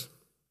judges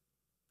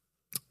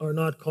are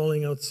not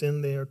calling out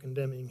sin, they are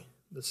condemning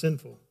the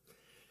sinful.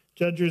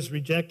 Judges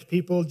reject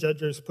people,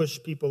 judges push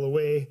people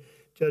away,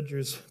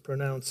 judges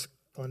pronounce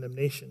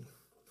condemnation.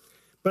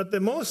 But the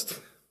most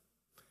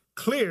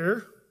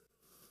clear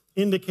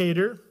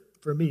indicator,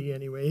 for me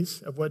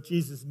anyways, of what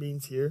Jesus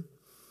means here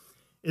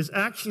is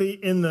actually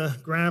in the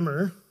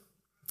grammar,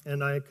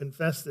 and I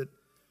confess that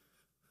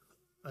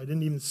I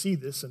didn't even see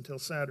this until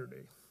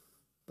Saturday.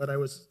 But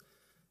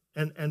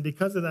and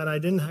because of that, I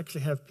didn't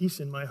actually have peace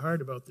in my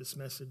heart about this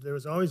message. There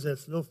was always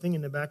this little thing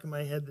in the back of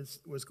my head that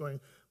was going,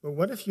 well,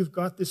 what if you've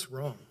got this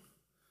wrong?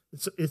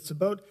 It's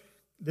about,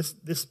 this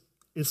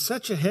is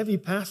such a heavy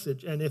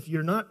passage, and if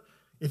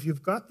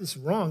you've got this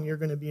wrong, you're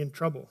going to be in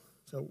trouble.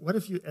 So what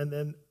if you, and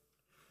then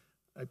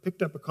I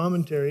picked up a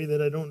commentary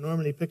that I don't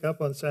normally pick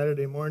up on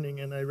Saturday morning,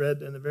 and I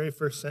read, and the very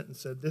first sentence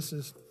said, this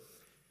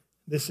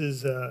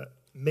is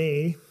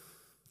may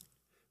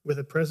with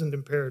a present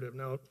imperative.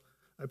 Now,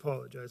 I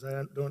apologize.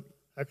 I don't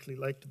actually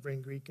like to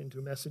bring Greek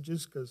into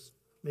messages because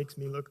it makes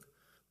me look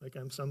like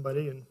I'm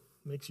somebody and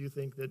makes you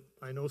think that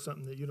I know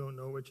something that you don't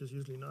know, which is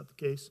usually not the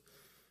case.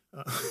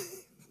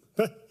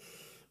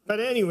 But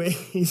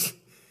anyways,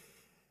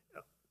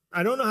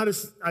 I don't know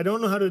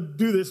how to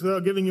do this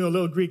without giving you a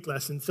little Greek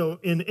lesson. So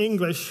in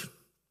English,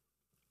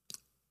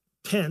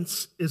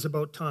 tense is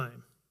about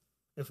time.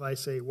 If I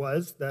say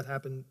was, that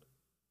happened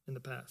in the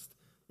past.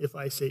 If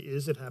I say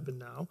is, it happened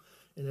now.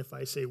 And if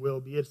I say will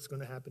be, it's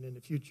going to happen in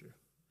the future.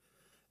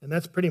 And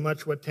that's pretty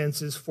much what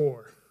tense is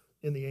for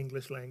in the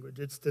English language.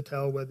 It's to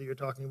tell whether you're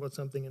talking about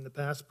something in the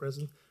past,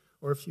 present,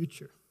 or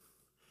future.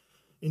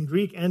 In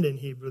Greek and in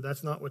Hebrew,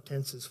 that's not what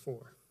tense is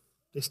for.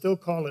 They still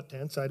call it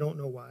tense. I don't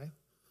know why.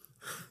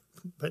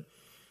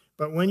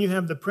 But when you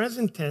have the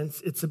present tense,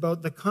 it's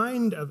about the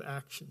kind of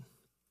action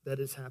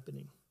that is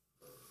happening.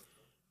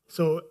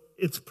 So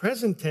it's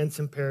present tense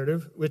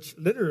imperative, which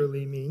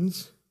literally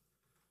means,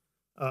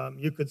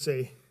 you could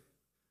say,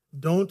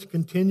 don't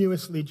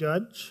continuously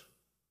judge.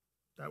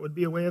 That would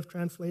be a way of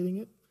translating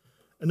it.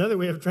 Another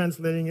way of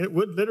translating it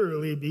would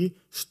literally be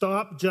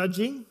stop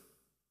judging.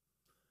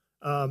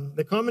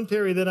 The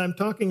commentary that I'm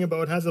talking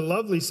about has a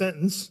lovely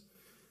sentence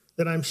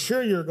that I'm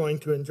sure you're going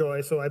to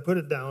enjoy, so I put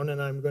it down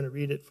and I'm going to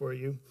read it for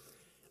you.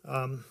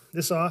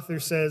 This author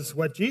says,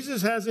 what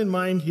Jesus has in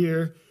mind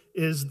here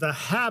is the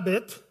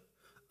habit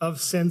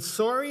of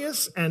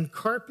censorious and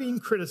carping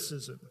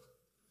criticism.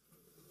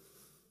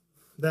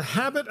 The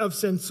habit of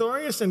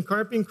censorious and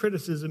carping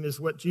criticism is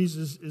what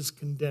Jesus is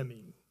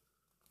condemning.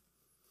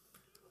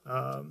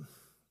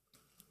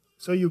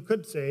 So you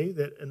could say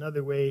that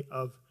another way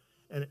of,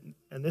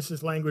 and this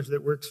is language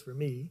that works for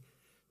me,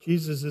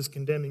 Jesus is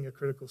condemning a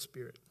critical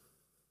spirit.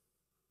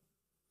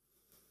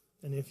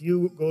 And if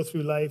you go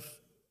through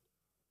life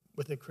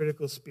with a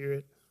critical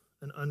spirit,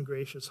 an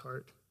ungracious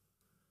heart,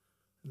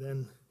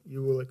 then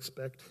you will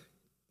expect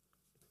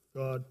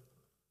God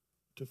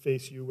to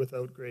face you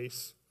without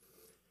grace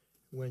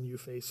when you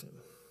face him.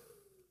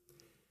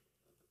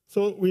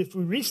 So if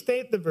we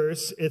restate the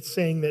verse, it's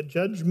saying that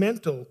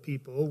judgmental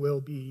people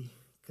will be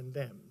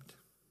condemned.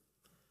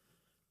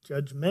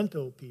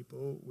 Judgmental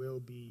people will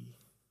be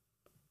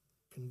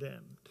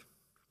condemned.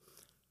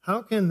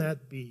 How can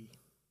that be?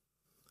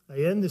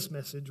 I end this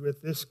message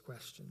with this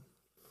question.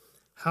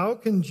 How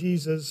can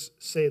Jesus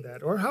say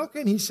that? Or how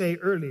can he say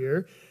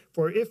earlier,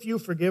 for if you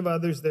forgive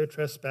others their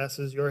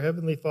trespasses, your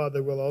heavenly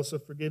Father will also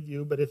forgive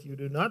you. But if you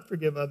do not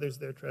forgive others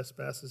their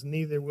trespasses,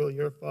 neither will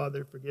your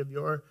Father forgive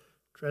your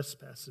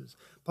trespasses.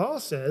 Paul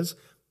says,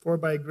 for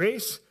by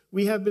grace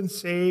we have been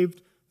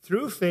saved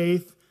through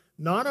faith,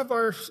 not of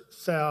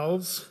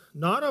ourselves,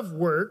 not of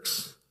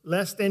works,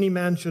 lest any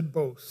man should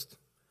boast.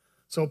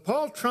 So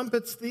Paul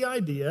trumpets the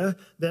idea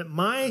that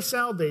my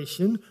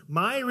salvation,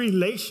 my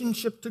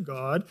relationship to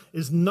God,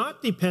 is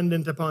not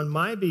dependent upon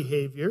my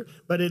behavior,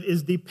 but it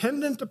is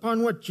dependent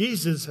upon what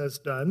Jesus has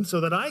done, so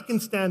that I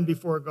can stand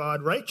before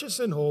God righteous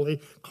and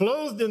holy,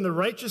 clothed in the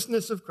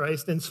righteousness of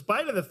Christ, in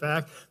spite of the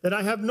fact that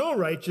I have no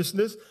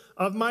righteousness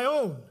of my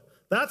own.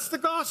 That's the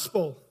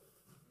gospel.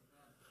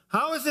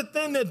 How is it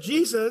then that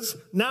Jesus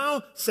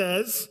now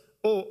says,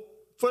 oh,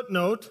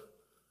 footnote,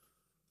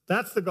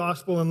 that's the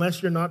gospel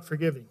unless you're not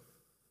forgiving?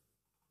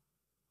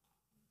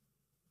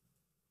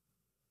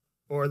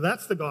 Or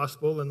that's the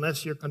gospel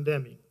unless you're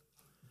condemning.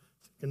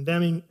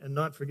 Condemning and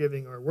not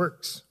forgiving are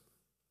works.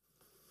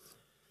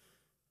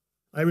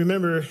 I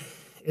remember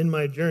in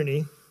my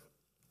journey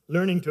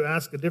learning to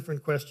ask a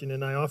different question,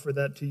 and I offer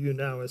that to you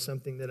now as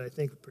something that I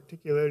think,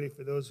 particularly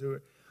for those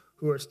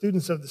who are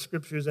students of the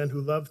Scriptures and who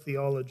love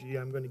theology,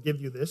 I'm going to give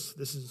you this.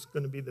 This is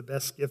going to be the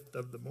best gift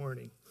of the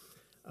morning.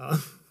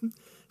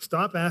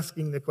 Stop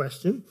asking the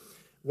question,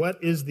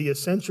 what is the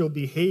essential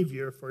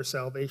behavior for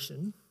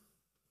salvation?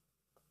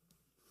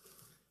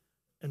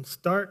 And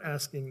start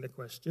asking the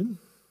question,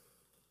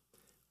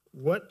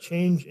 what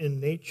change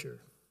in nature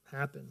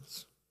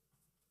happens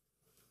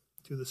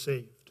to the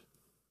saved?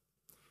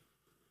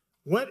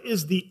 What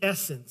is the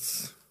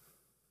essence?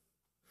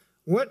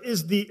 What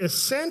is the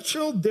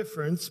essential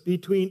difference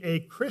between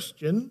a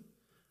Christian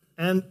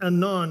and a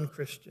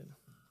non-Christian?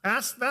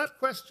 Ask that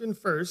question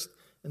first,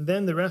 and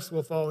then the rest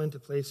will fall into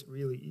place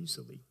really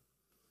easily.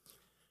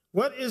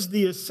 What is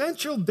the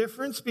essential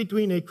difference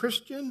between a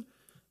Christian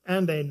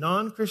and a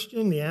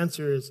non-Christian? The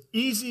answer is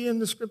easy in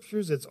the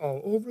Scriptures. It's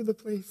all over the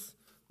place.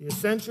 The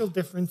essential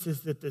difference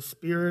is that the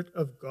Spirit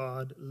of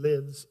God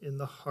lives in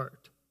the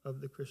heart of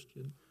the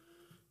Christian,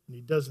 and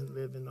he doesn't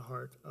live in the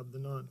heart of the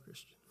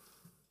non-Christian.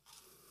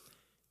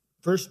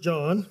 1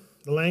 John,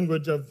 the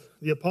language of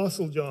the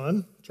Apostle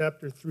John,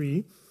 chapter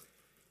 3,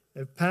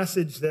 a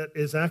passage that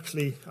is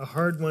actually a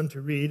hard one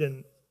to read,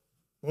 and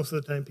most of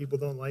the time people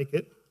don't like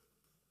it.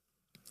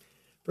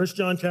 1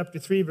 John chapter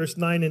 3, verse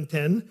 9 and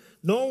 10,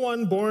 no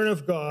one born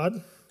of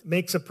God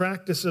makes a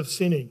practice of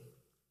sinning.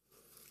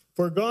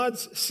 For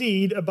God's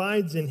seed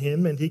abides in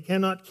him, and he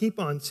cannot keep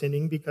on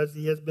sinning because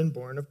he has been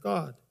born of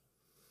God.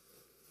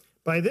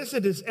 By this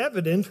it is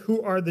evident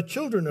who are the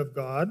children of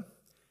God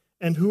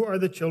and who are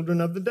the children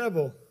of the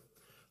devil.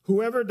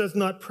 Whoever does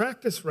not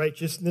practice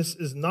righteousness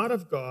is not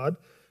of God,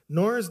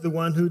 nor is the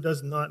one who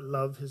does not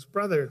love his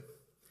brother.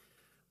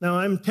 Now,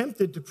 I'm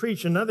tempted to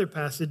preach another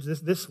passage,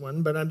 this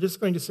one, but I'm just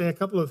going to say a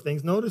couple of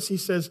things. Notice he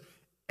says,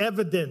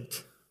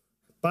 evident.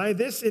 By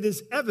this it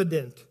is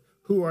evident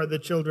who are the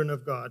children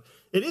of God.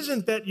 It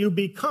isn't that you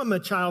become a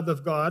child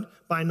of God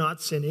by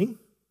not sinning.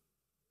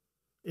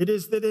 It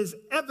is that it is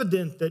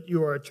evident that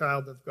you are a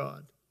child of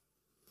God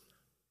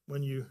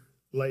when your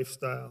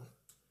lifestyle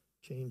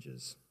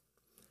changes.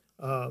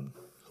 But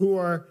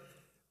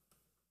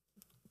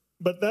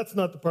that's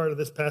not the part of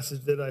this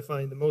passage that I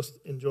find the most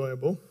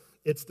enjoyable.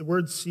 It's the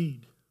word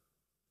seed.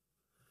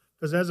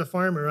 Because as a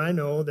farmer, I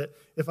know that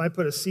if I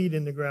put a seed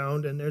in the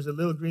ground and there's a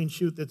little green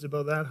shoot that's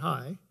about that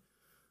high,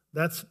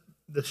 that's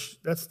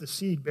the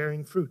seed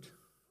bearing fruit.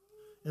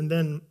 And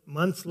then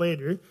months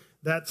later,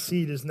 that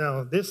seed is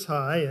now this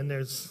high and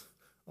there's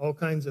all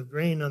kinds of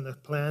grain on the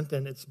plant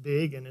and it's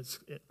big and it's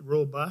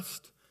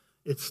robust.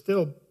 It's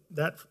still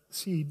that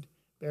seed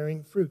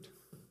bearing fruit.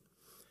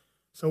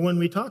 So when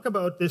we talk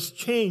about this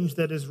change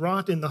that is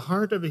wrought in the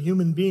heart of a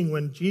human being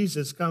when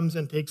Jesus comes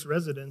and takes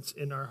residence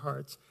in our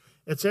hearts,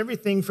 it's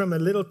everything from a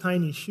little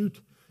tiny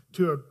shoot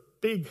to a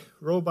big,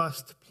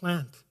 robust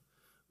plant.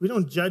 We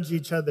don't judge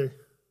each other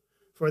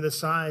for the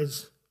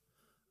size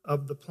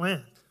of the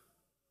plant.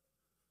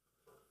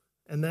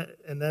 And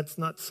that's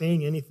not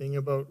saying anything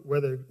about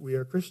whether we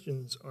are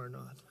Christians or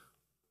not.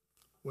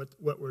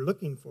 What we're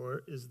looking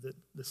for is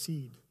the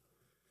seed.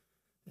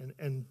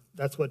 And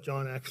that's what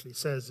John actually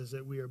says, is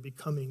that we are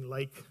becoming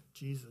like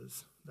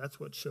Jesus. That's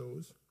what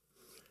shows.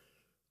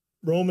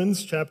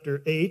 Romans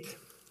chapter 8,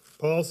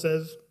 Paul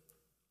says,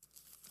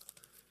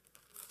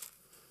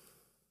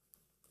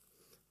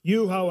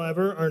 you,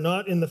 however, are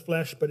not in the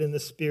flesh, but in the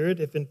Spirit,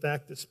 if in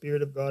fact the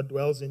Spirit of God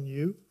dwells in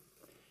you.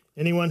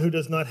 Anyone who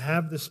does not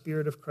have the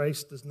Spirit of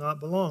Christ does not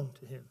belong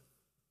to him.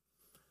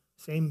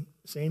 Same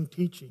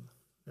teaching,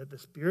 that the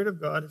Spirit of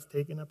God has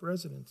taken up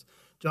residence.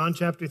 John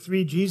chapter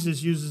 3,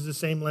 Jesus uses the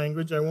same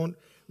language. I won't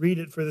read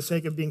it for the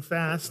sake of being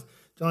fast.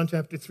 John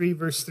chapter 3,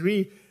 verse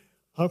 3,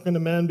 how can a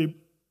man be,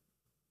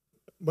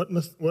 what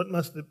must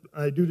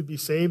I do to be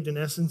saved? In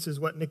essence is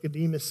what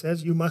Nicodemus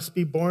says. You must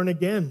be born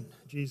again,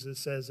 Jesus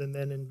says. And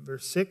then in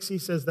verse 6, he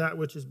says, that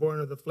which is born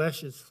of the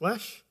flesh is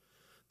flesh.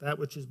 That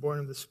which is born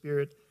of the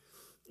Spirit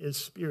is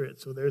spirit.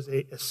 So there's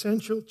an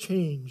essential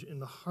change in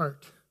the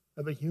heart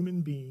of a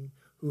human being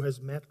who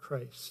has met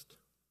Christ.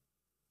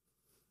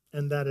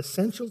 And that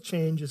essential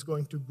change is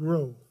going to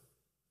grow.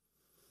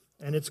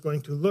 And it's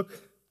going to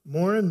look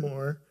more and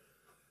more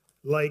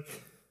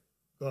like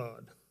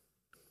God.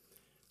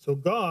 So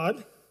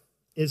God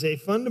is a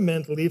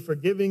fundamentally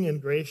forgiving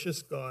and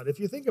gracious God. If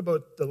you think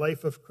about the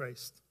life of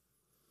Christ,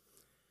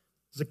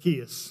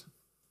 Zacchaeus,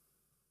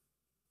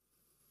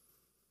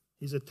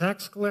 he's a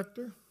tax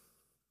collector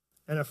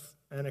and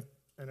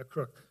a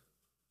crook.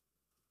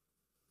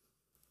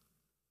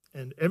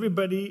 And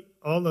everybody,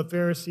 all the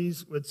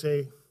Pharisees would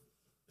say,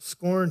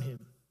 scorn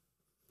him.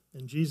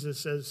 And Jesus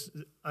says,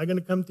 I'm going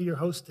to come to your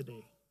house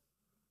today.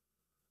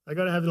 I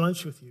got to have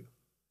lunch with you.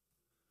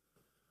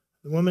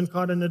 The woman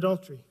caught in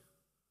adultery.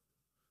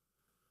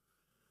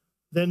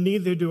 Then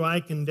neither do I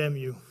condemn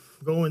you.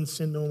 Go and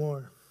sin no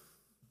more.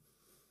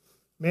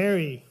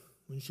 Mary,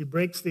 when she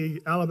breaks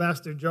the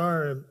alabaster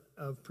jar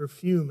of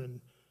perfume and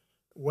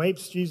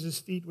wipes Jesus'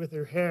 feet with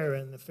her hair,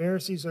 and the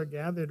Pharisees are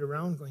gathered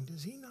around going,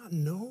 does he not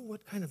know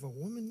what kind of a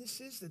woman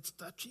this is that's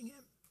touching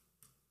him?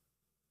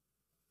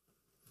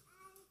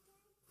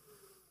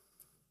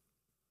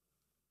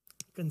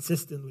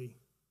 Consistently,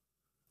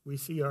 we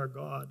see our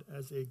God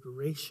as a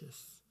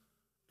gracious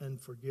and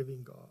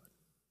forgiving God.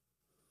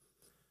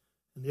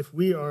 And if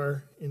we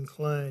are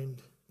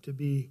inclined to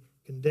be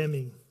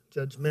condemning,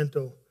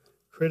 judgmental,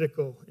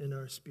 critical in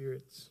our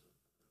spirits,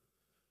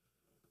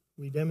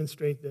 we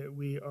demonstrate that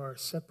we are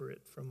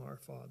separate from our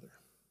Father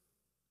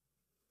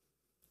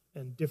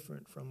and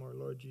different from our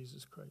Lord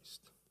Jesus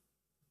Christ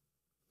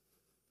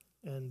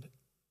and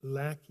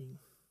lacking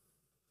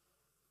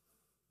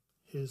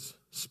his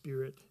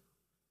Spirit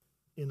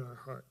in our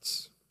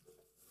hearts.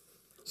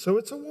 So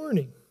it's a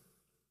warning.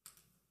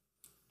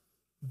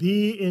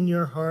 Be in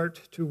your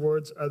heart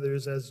towards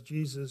others as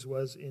Jesus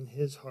was in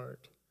his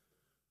heart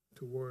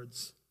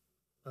towards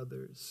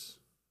others.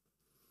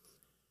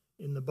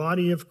 In the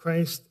body of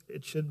Christ,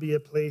 it should be a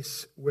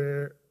place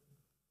where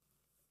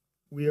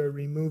we are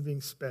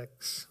removing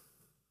specks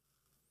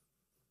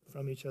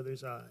from each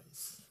other's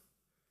eyes,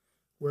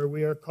 where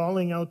we are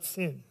calling out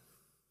sin,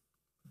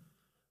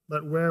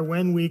 but where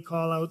when we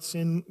call out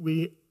sin,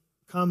 we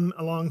come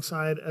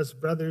alongside as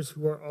brothers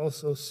who are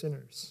also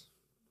sinners,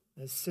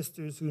 as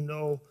sisters who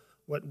know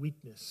what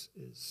weakness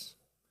is,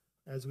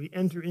 as we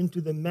enter into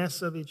the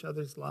mess of each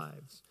other's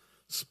lives,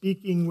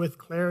 speaking with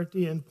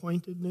clarity and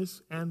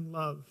pointedness and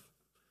love,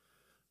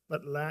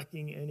 but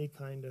lacking any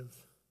kind of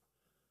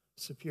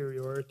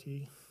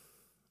superiority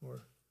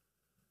or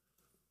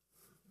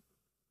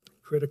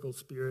critical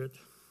spirit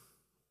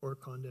or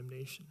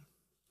condemnation.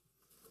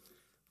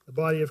 The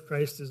body of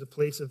Christ is a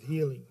place of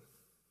healing,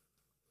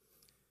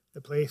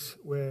 a place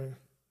where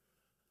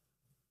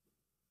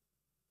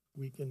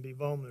we can be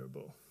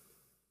vulnerable,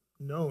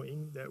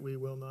 knowing that we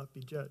will not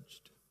be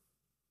judged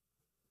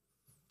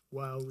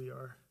while we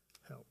are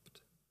helped.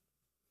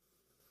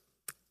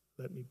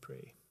 Let me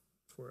pray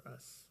for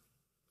us.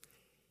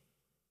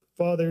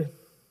 Father,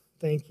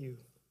 thank you.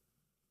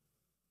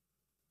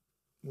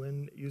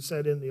 When you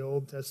said in the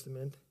Old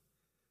Testament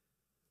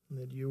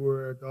that you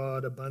were a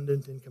God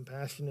abundant in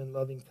compassion and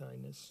loving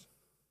kindness,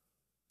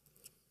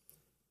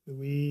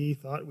 we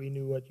thought we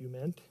knew what you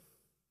meant.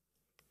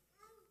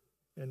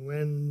 And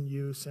when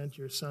you sent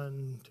your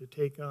Son to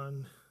take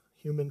on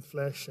human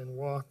flesh and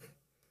walk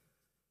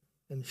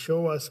and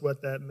show us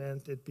what that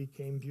meant, it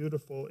became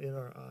beautiful in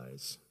our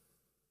eyes.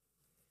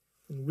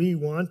 And we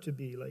want to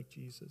be like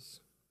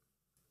Jesus.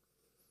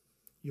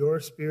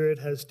 Your Spirit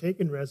has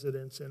taken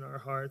residence in our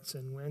hearts,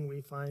 and when we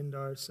find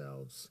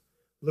ourselves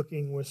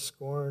looking with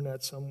scorn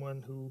at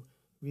someone who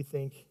we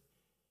think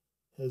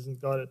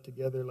hasn't got it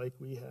together like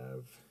we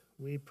have,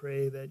 we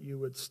pray that you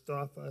would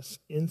stop us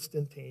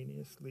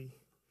instantaneously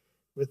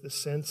with the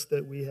sense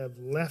that we have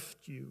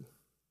left you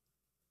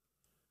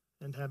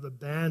and have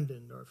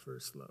abandoned our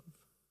first love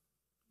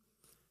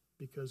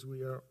because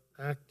we are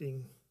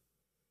acting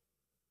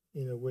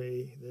in a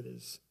way that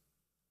is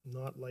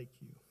not like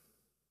you.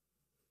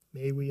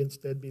 May we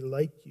instead be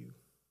like you,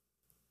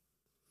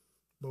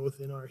 both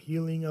in our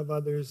healing of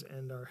others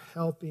and our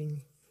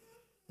helping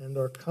and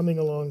our coming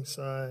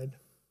alongside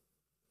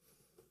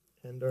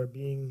and our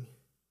being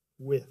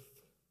with.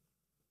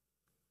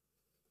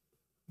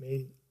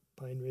 May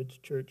Pine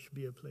Ridge Church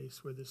be a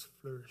place where this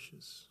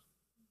flourishes.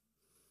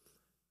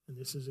 And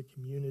this is a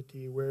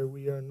community where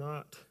we are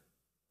not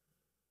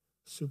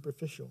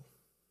superficial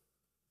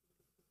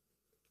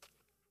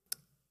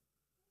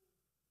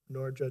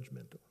nor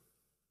judgmental.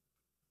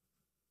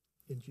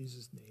 In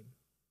Jesus' name,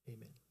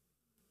 amen.